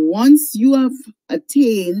that once you have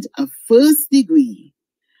attained a first degree,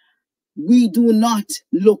 we do not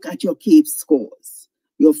look at your CAPE scores.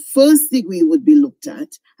 Your first degree would be looked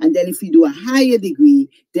at, and then if you do a higher degree,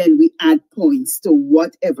 then we add points to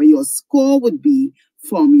whatever your score would be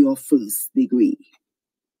from your first degree.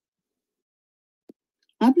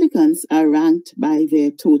 Applicants are ranked by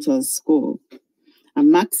their total score. A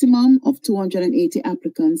maximum of 280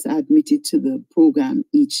 applicants are admitted to the program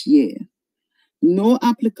each year. No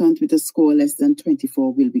applicant with a score less than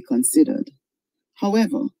 24 will be considered.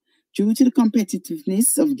 However, due to the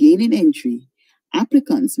competitiveness of gaining entry,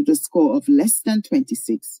 applicants with a score of less than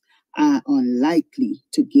 26 are unlikely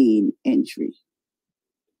to gain entry.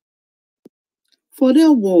 For the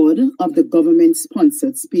award of the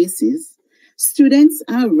government-sponsored spaces, students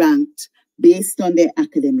are ranked based on their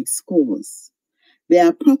academic scores. There are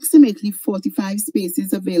approximately 45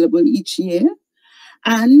 spaces available each year,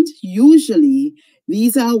 and usually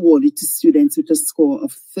these are awarded to students with a score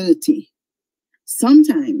of 30.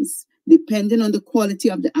 Sometimes, depending on the quality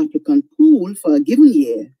of the applicant pool for a given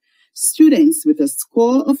year, students with a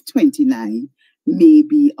score of 29 may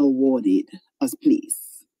be awarded a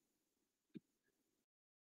place.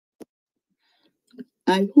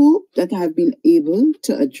 I hope that I have been able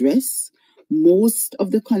to address most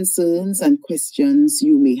of the concerns and questions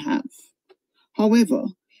you may have. However,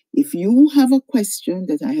 if you have a question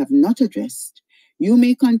that I have not addressed, you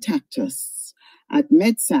may contact us at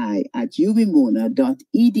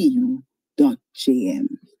medsci@uwimona.edu.jm.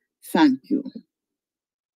 Thank you.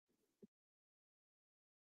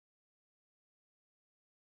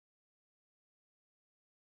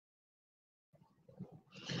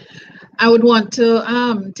 I would want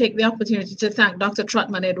to take the opportunity to thank Dr.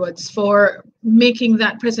 Trotman Edwards for making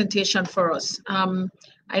that presentation for us.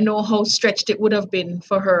 I know how stretched it would have been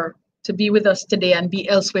for her to be with us today and be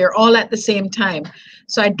elsewhere all at the same time.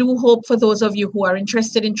 So I do hope for those of you who are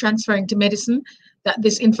interested in transferring to medicine that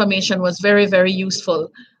this information was very, very useful.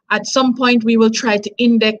 At some point, we will try to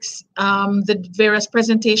index the various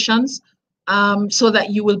presentations so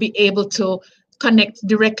that you will be able to connect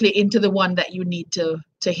directly into the one that you need to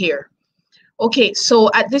hear. Okay, so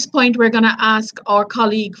at this point, we're going to ask our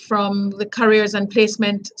colleague from the Careers and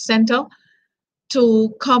Placement Center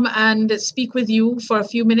to come and speak with you for a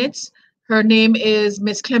few minutes. Her name is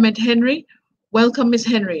Ms. Clement Henry. Welcome, Ms.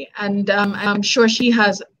 Henry, and I'm sure she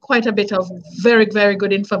has quite a bit of very, very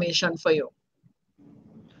good information for you.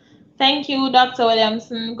 Thank you, Dr.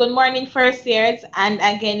 Williamson. Good morning, first years, and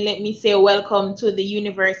again, let me say welcome to the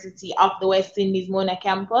University of the West Indies Mona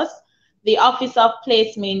campus. The Office of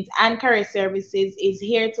Placement and Career Services is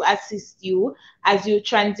here to assist you as you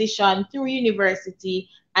transition through university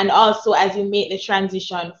and also as you make the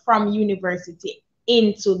transition from university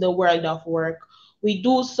into the world of work. We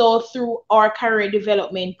do so through our career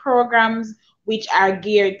development programs, which are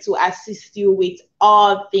geared to assist you with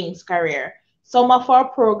all things career. Some of our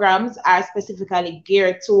programs are specifically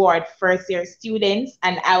geared toward first-year students,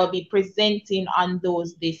 and I will be presenting on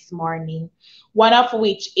those this morning. One of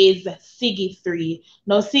which is SIGI3.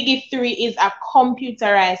 Now, SIGI3 is a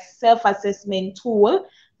computerized self-assessment tool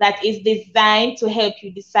that is designed to help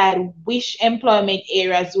you decide which employment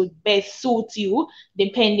areas would best suit you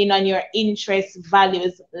depending on your interests,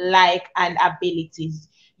 values, like, and abilities.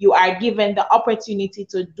 You are given the opportunity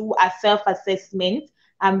to do a self-assessment,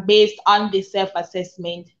 and based on the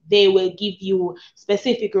self-assessment, they will give you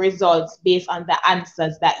specific results based on the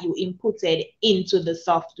answers that you inputted into the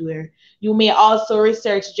software. You may also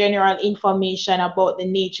research general information about the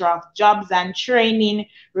nature of jobs and training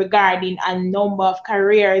regarding a number of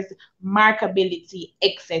careers, markability,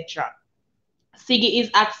 etc. SIGI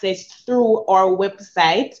is accessed through our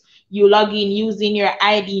website. You log in using your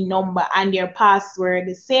ID number and your password,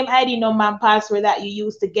 the same ID number and password that you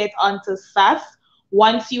use to get onto SAS.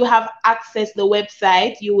 Once you have accessed the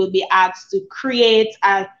website, you will be asked to create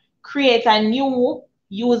a new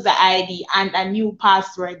user ID and a new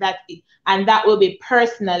password, and that will be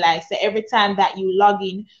personalized. So every time that you log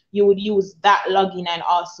in, you would use that login and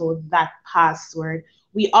also that password.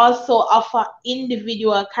 We also offer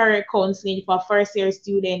individual career counseling for first-year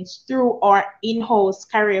students through our in-house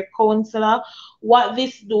career counselor. What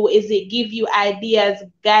this do is it gives you ideas,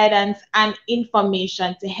 guidance, and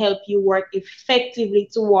information to help you work effectively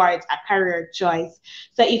towards a career choice.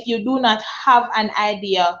 So if you do not have an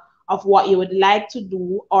idea of what you would like to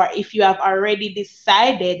do, or if you have already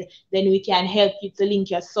decided, then we can help you to link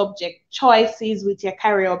your subject choices with your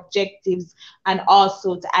career objectives and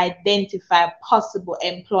also to identify possible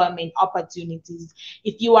employment opportunities.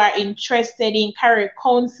 If you are interested in career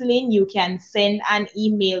counseling, you can send an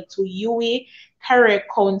email to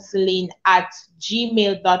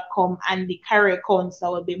careercounseling@gmail.com, and the career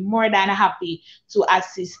counselor will be more than happy to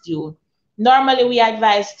assist you. Normally, we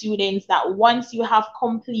advise students that once you have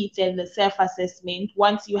completed the self-assessment,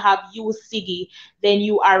 once you have used SIGI, then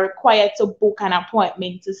you are required to book an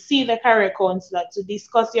appointment to see the career counselor to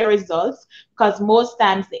discuss your results, because most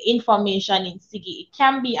times the information in SIGI, it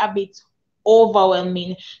can be a bit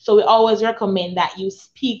overwhelming. So we always recommend that you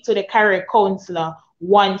speak to the career counselor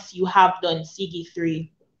once you have done SIGI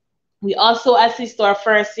 3. We also assist our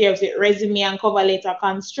first years with resume and cover letter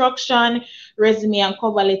construction, resume and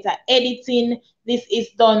cover letter editing. This is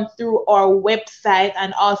done through our website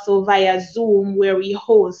and also via Zoom, where we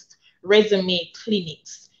host resume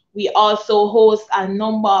clinics. We also host a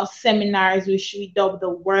number of seminars, which we dub the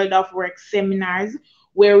World of Work seminars,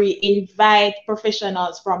 where we invite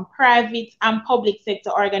professionals from private and public sector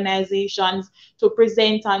organizations to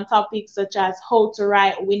present on topics such as how to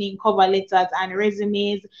write winning cover letters and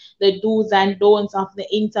resumes, the do's and don'ts of the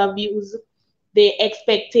interviews, the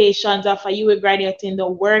expectations of a UA graduate in the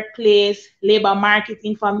workplace, labor market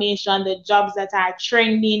information, the jobs that are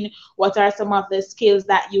trending, what are some of the skills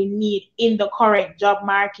that you need in the current job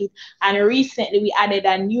market. And recently we added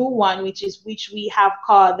a new one, which we have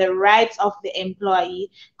called the rights of the employee,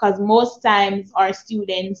 because most times our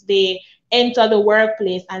students, they enter the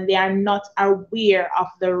workplace and they are not aware of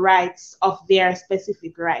the rights of their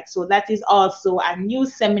specific rights. So that is also a new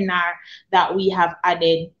seminar that we have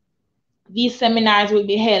added. These seminars will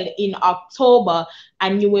be held in October,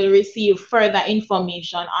 and you will receive further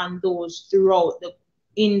information on those throughout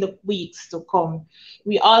in the weeks to come.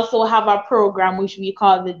 We also have a program which we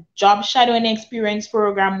call the Job Shadowing Experience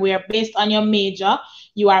Program, where based on your major,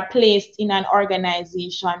 you are placed in an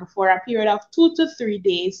organization for a period of 2 to 3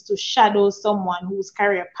 days to shadow someone whose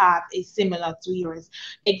career path is similar to yours.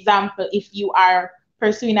 Example, if you are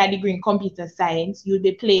pursuing a degree in computer science, you'll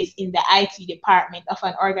be placed in the IT department of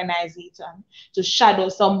an organization to shadow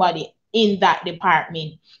somebody in that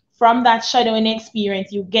department. From that shadowing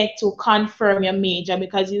experience, you get to confirm your major,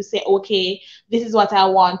 because you say, okay, this is what I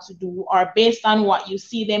want to do, or based on what you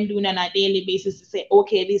see them doing on a daily basis, you say,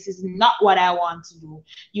 okay, this is not what I want to do.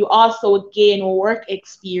 You also gain work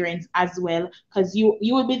experience as well, because you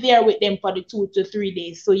will be there with them for the 2 to 3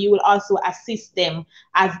 days. So you will also assist them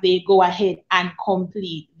as they go ahead and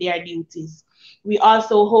complete their duties. We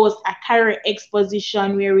also host a career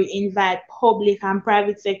exposition where we invite public and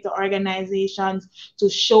private sector organizations to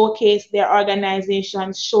showcase their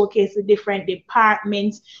organizations, showcase the different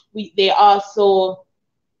departments. They also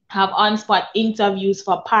have on-spot interviews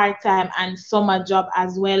for part-time and summer job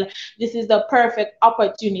as well. This is the perfect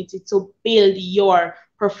opportunity to build your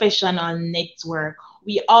professional network.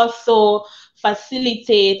 We also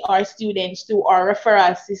facilitate our students through our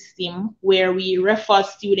referral system, where we refer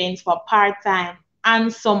students for part-time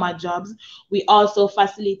and summer jobs. We also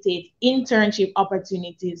facilitate internship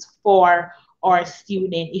opportunities for our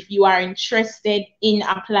student. If you are interested in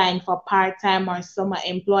applying for part-time or summer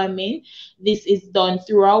employment, this is done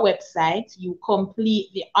through our website. You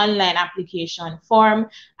complete the online application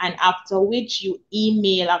form, and after which you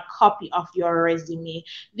email a copy of your resume.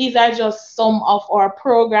 These are just some of our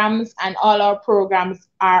programs, and all our programs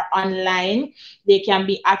are online. They can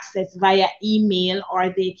be accessed via email, or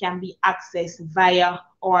they can be accessed via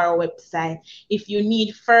our website. If you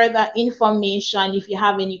need further information, if you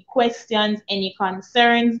have any questions, any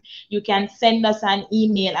concerns, you can send us an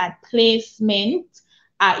email at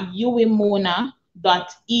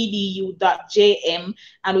placement@uwimona.edu.jm,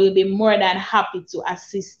 and we'll be more than happy to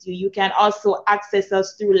assist you. You can also access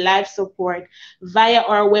us through live support via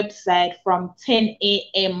our website from 10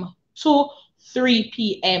 a.m. to 3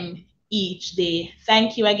 p.m. each day.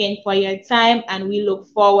 Thank you again for your time, and we look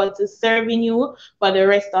forward to serving you for the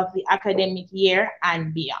rest of the academic year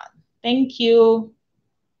and beyond. Thank you.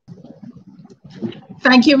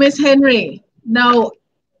 Thank you, Ms. Henry. Now,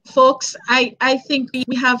 folks, I think we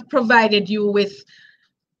have provided you with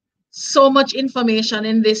so much information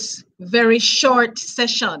in this very short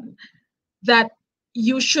session that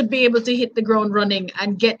you should be able to hit the ground running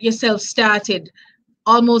and get yourself started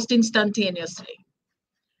almost instantaneously.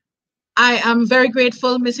 I am very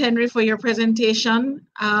grateful, Ms. Henry, for your presentation.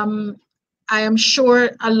 I am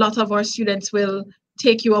sure a lot of our students will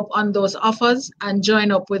take you up on those offers and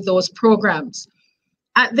join up with those programs.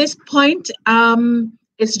 At this point,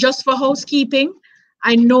 it's just for housekeeping.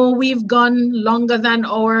 I know we've gone longer than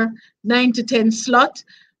our 9 to 10 slot,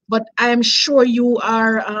 but I am sure you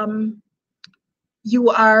are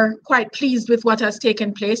quite pleased with what has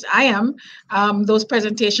taken place. I am. Those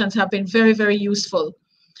presentations have been very, very useful.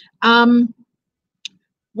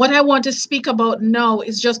 What I want to speak about now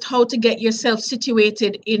is just how to get yourself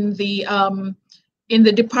situated in the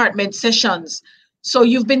department sessions. So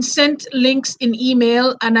you've been sent links in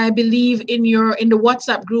email, and I believe in the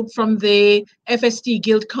WhatsApp group from the FST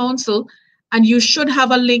Guild Council, and you should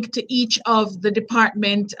have a link to each of the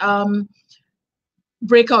department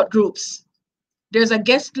breakout groups. There's a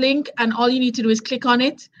guest link, and all you need to do is click on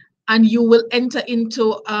it, and you will enter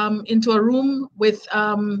into a room with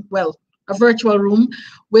well, a virtual room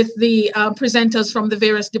with the presenters from the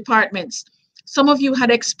various departments. Some of you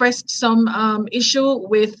had expressed some issue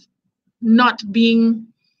with not having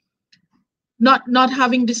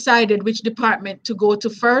decided which department to go to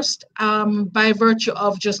first, by virtue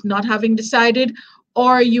of just not having decided,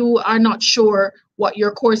 or you are not sure what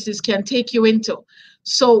your courses can take you into.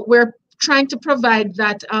 So we're trying to provide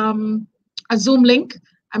that a Zoom link.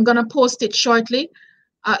 I'm going to post it shortly.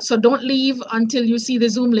 So don't leave until you see the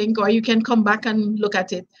Zoom link, or you can come back and look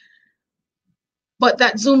at it. But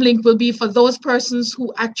that Zoom link will be for those persons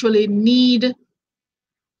who actually need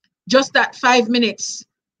just that 5 minutes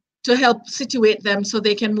to help situate them so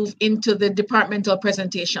they can move into the departmental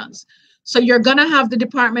presentations. So you're gonna have the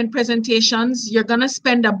department presentations. You're gonna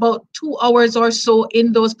spend about 2 hours or so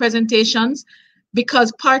in those presentations,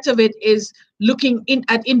 because part of it is looking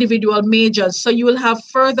at individual majors. So you will have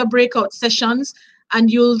further breakout sessions,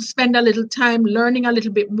 and you'll spend a little time learning a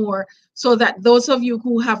little bit more, so that those of you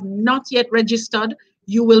who have not yet registered,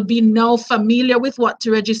 you will be now familiar with what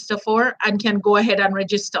to register for and can go ahead and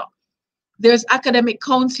register. There's academic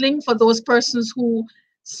counseling for those persons who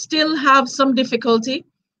still have some difficulty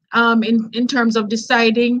in terms of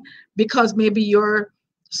deciding, because maybe you're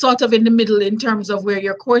sort of in the middle in terms of where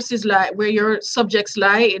your courses lie, where your subjects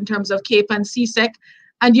lie in terms of CAPE and CSEC,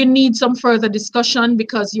 and you need some further discussion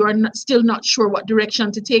because you are still not sure what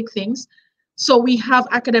direction to take things. So we have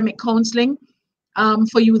academic counseling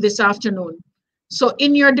for you this afternoon. So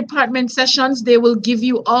in your department sessions, they will give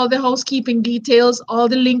you all the housekeeping details, all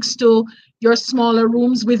the links to your smaller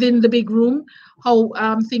rooms within the big room, how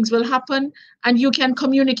things will happen, and you can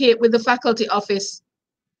communicate with the faculty office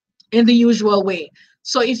in the usual way.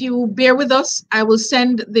 So if you bear with us, I will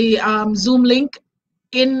send the Zoom link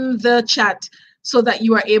in the chat so that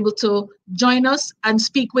you are able to join us and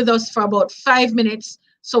speak with us for about 5 minutes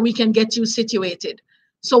so we can get you situated.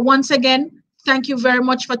 So once again, thank you very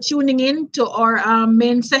much for tuning in to our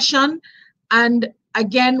main session. And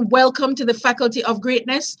again, welcome to the Faculty of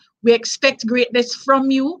Greatness. We expect greatness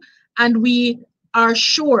from you, and we are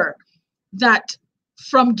sure that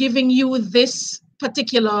from giving you this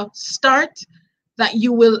particular start, that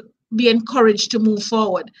you will be encouraged to move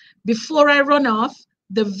forward. Before I run off,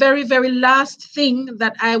 the very, very last thing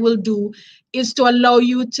that I will do is to allow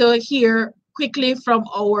you to hear quickly from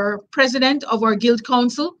our president of our Guild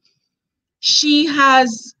Council. She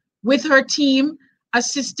has, with her team,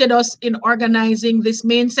 assisted us in organizing this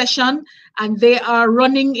main session, and they are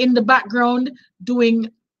running in the background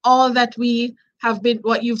doing all that we have been,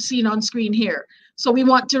 what you've seen on screen here. So we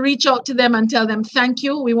want to reach out to them and tell them thank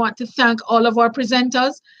you. We want to thank all of our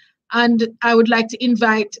presenters, and I would like to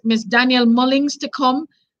invite Ms. Danielle Mullings to come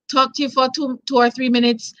talk to you for 2 or 3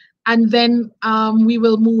 minutes, and then we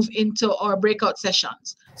will move into our breakout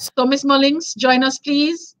sessions. So Ms. Mullings, join us,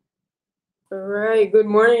 please. All right, good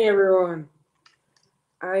morning, everyone.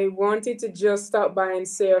 I wanted to just stop by and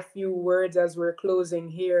say a few words as we're closing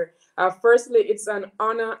here. Firstly, it's an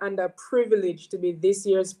honor and a privilege to be this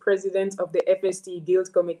year's president of the FST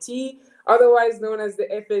Guild Committee, otherwise known as the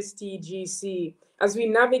FST GC. As we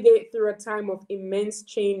navigate through a time of immense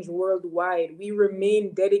change worldwide, we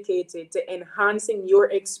remain dedicated to enhancing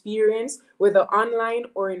your experience, whether online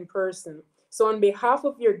or in person. So on behalf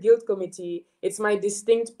of your Guild Committee, it's my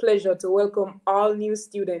distinct pleasure to welcome all new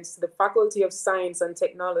students to the Faculty of Science and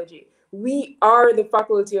Technology. We are the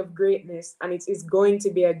Faculty of Greatness, and it is going to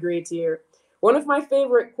be a great year. One of my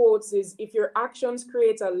favorite quotes is, if your actions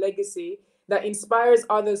create a legacy that inspires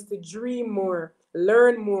others to dream more,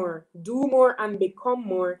 learn more, do more, and become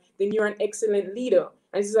more, then you're an excellent leader.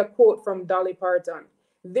 And this is a quote from Dolly Parton.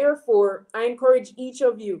 Therefore, I encourage each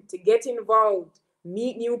of you to get involved,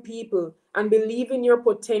 meet new people, and believe in your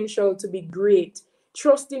potential to be great.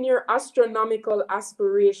 Trust in your astronomical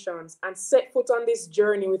aspirations and set foot on this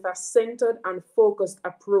journey with a centered and focused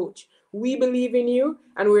approach. We believe in you,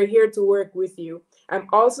 and we're here to work with you. I'm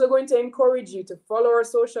also going to encourage you to follow our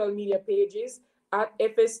social media pages at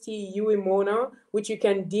FST UEMONA, which you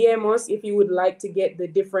can DM us if you would like to get the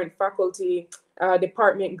different faculty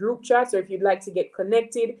department group chats, or if you'd like to get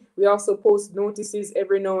connected. We also post notices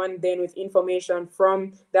every now and then with information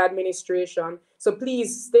from the administration. So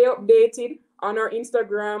please stay updated on our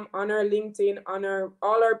Instagram, on our LinkedIn, on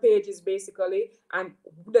all our pages basically. And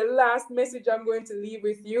the last message I'm going to leave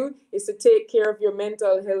with you is to take care of your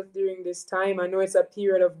mental health during this time. I know it's a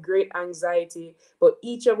period of great anxiety, but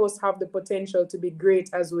each of us have the potential to be great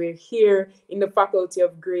as we're here in the Faculty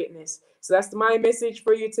of Greatness. So that's my message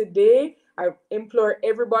for you today. I implore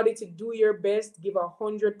everybody to do your best, give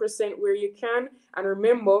 100% where you can, and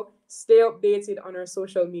remember, stay updated on our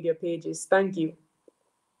social media pages. Thank you.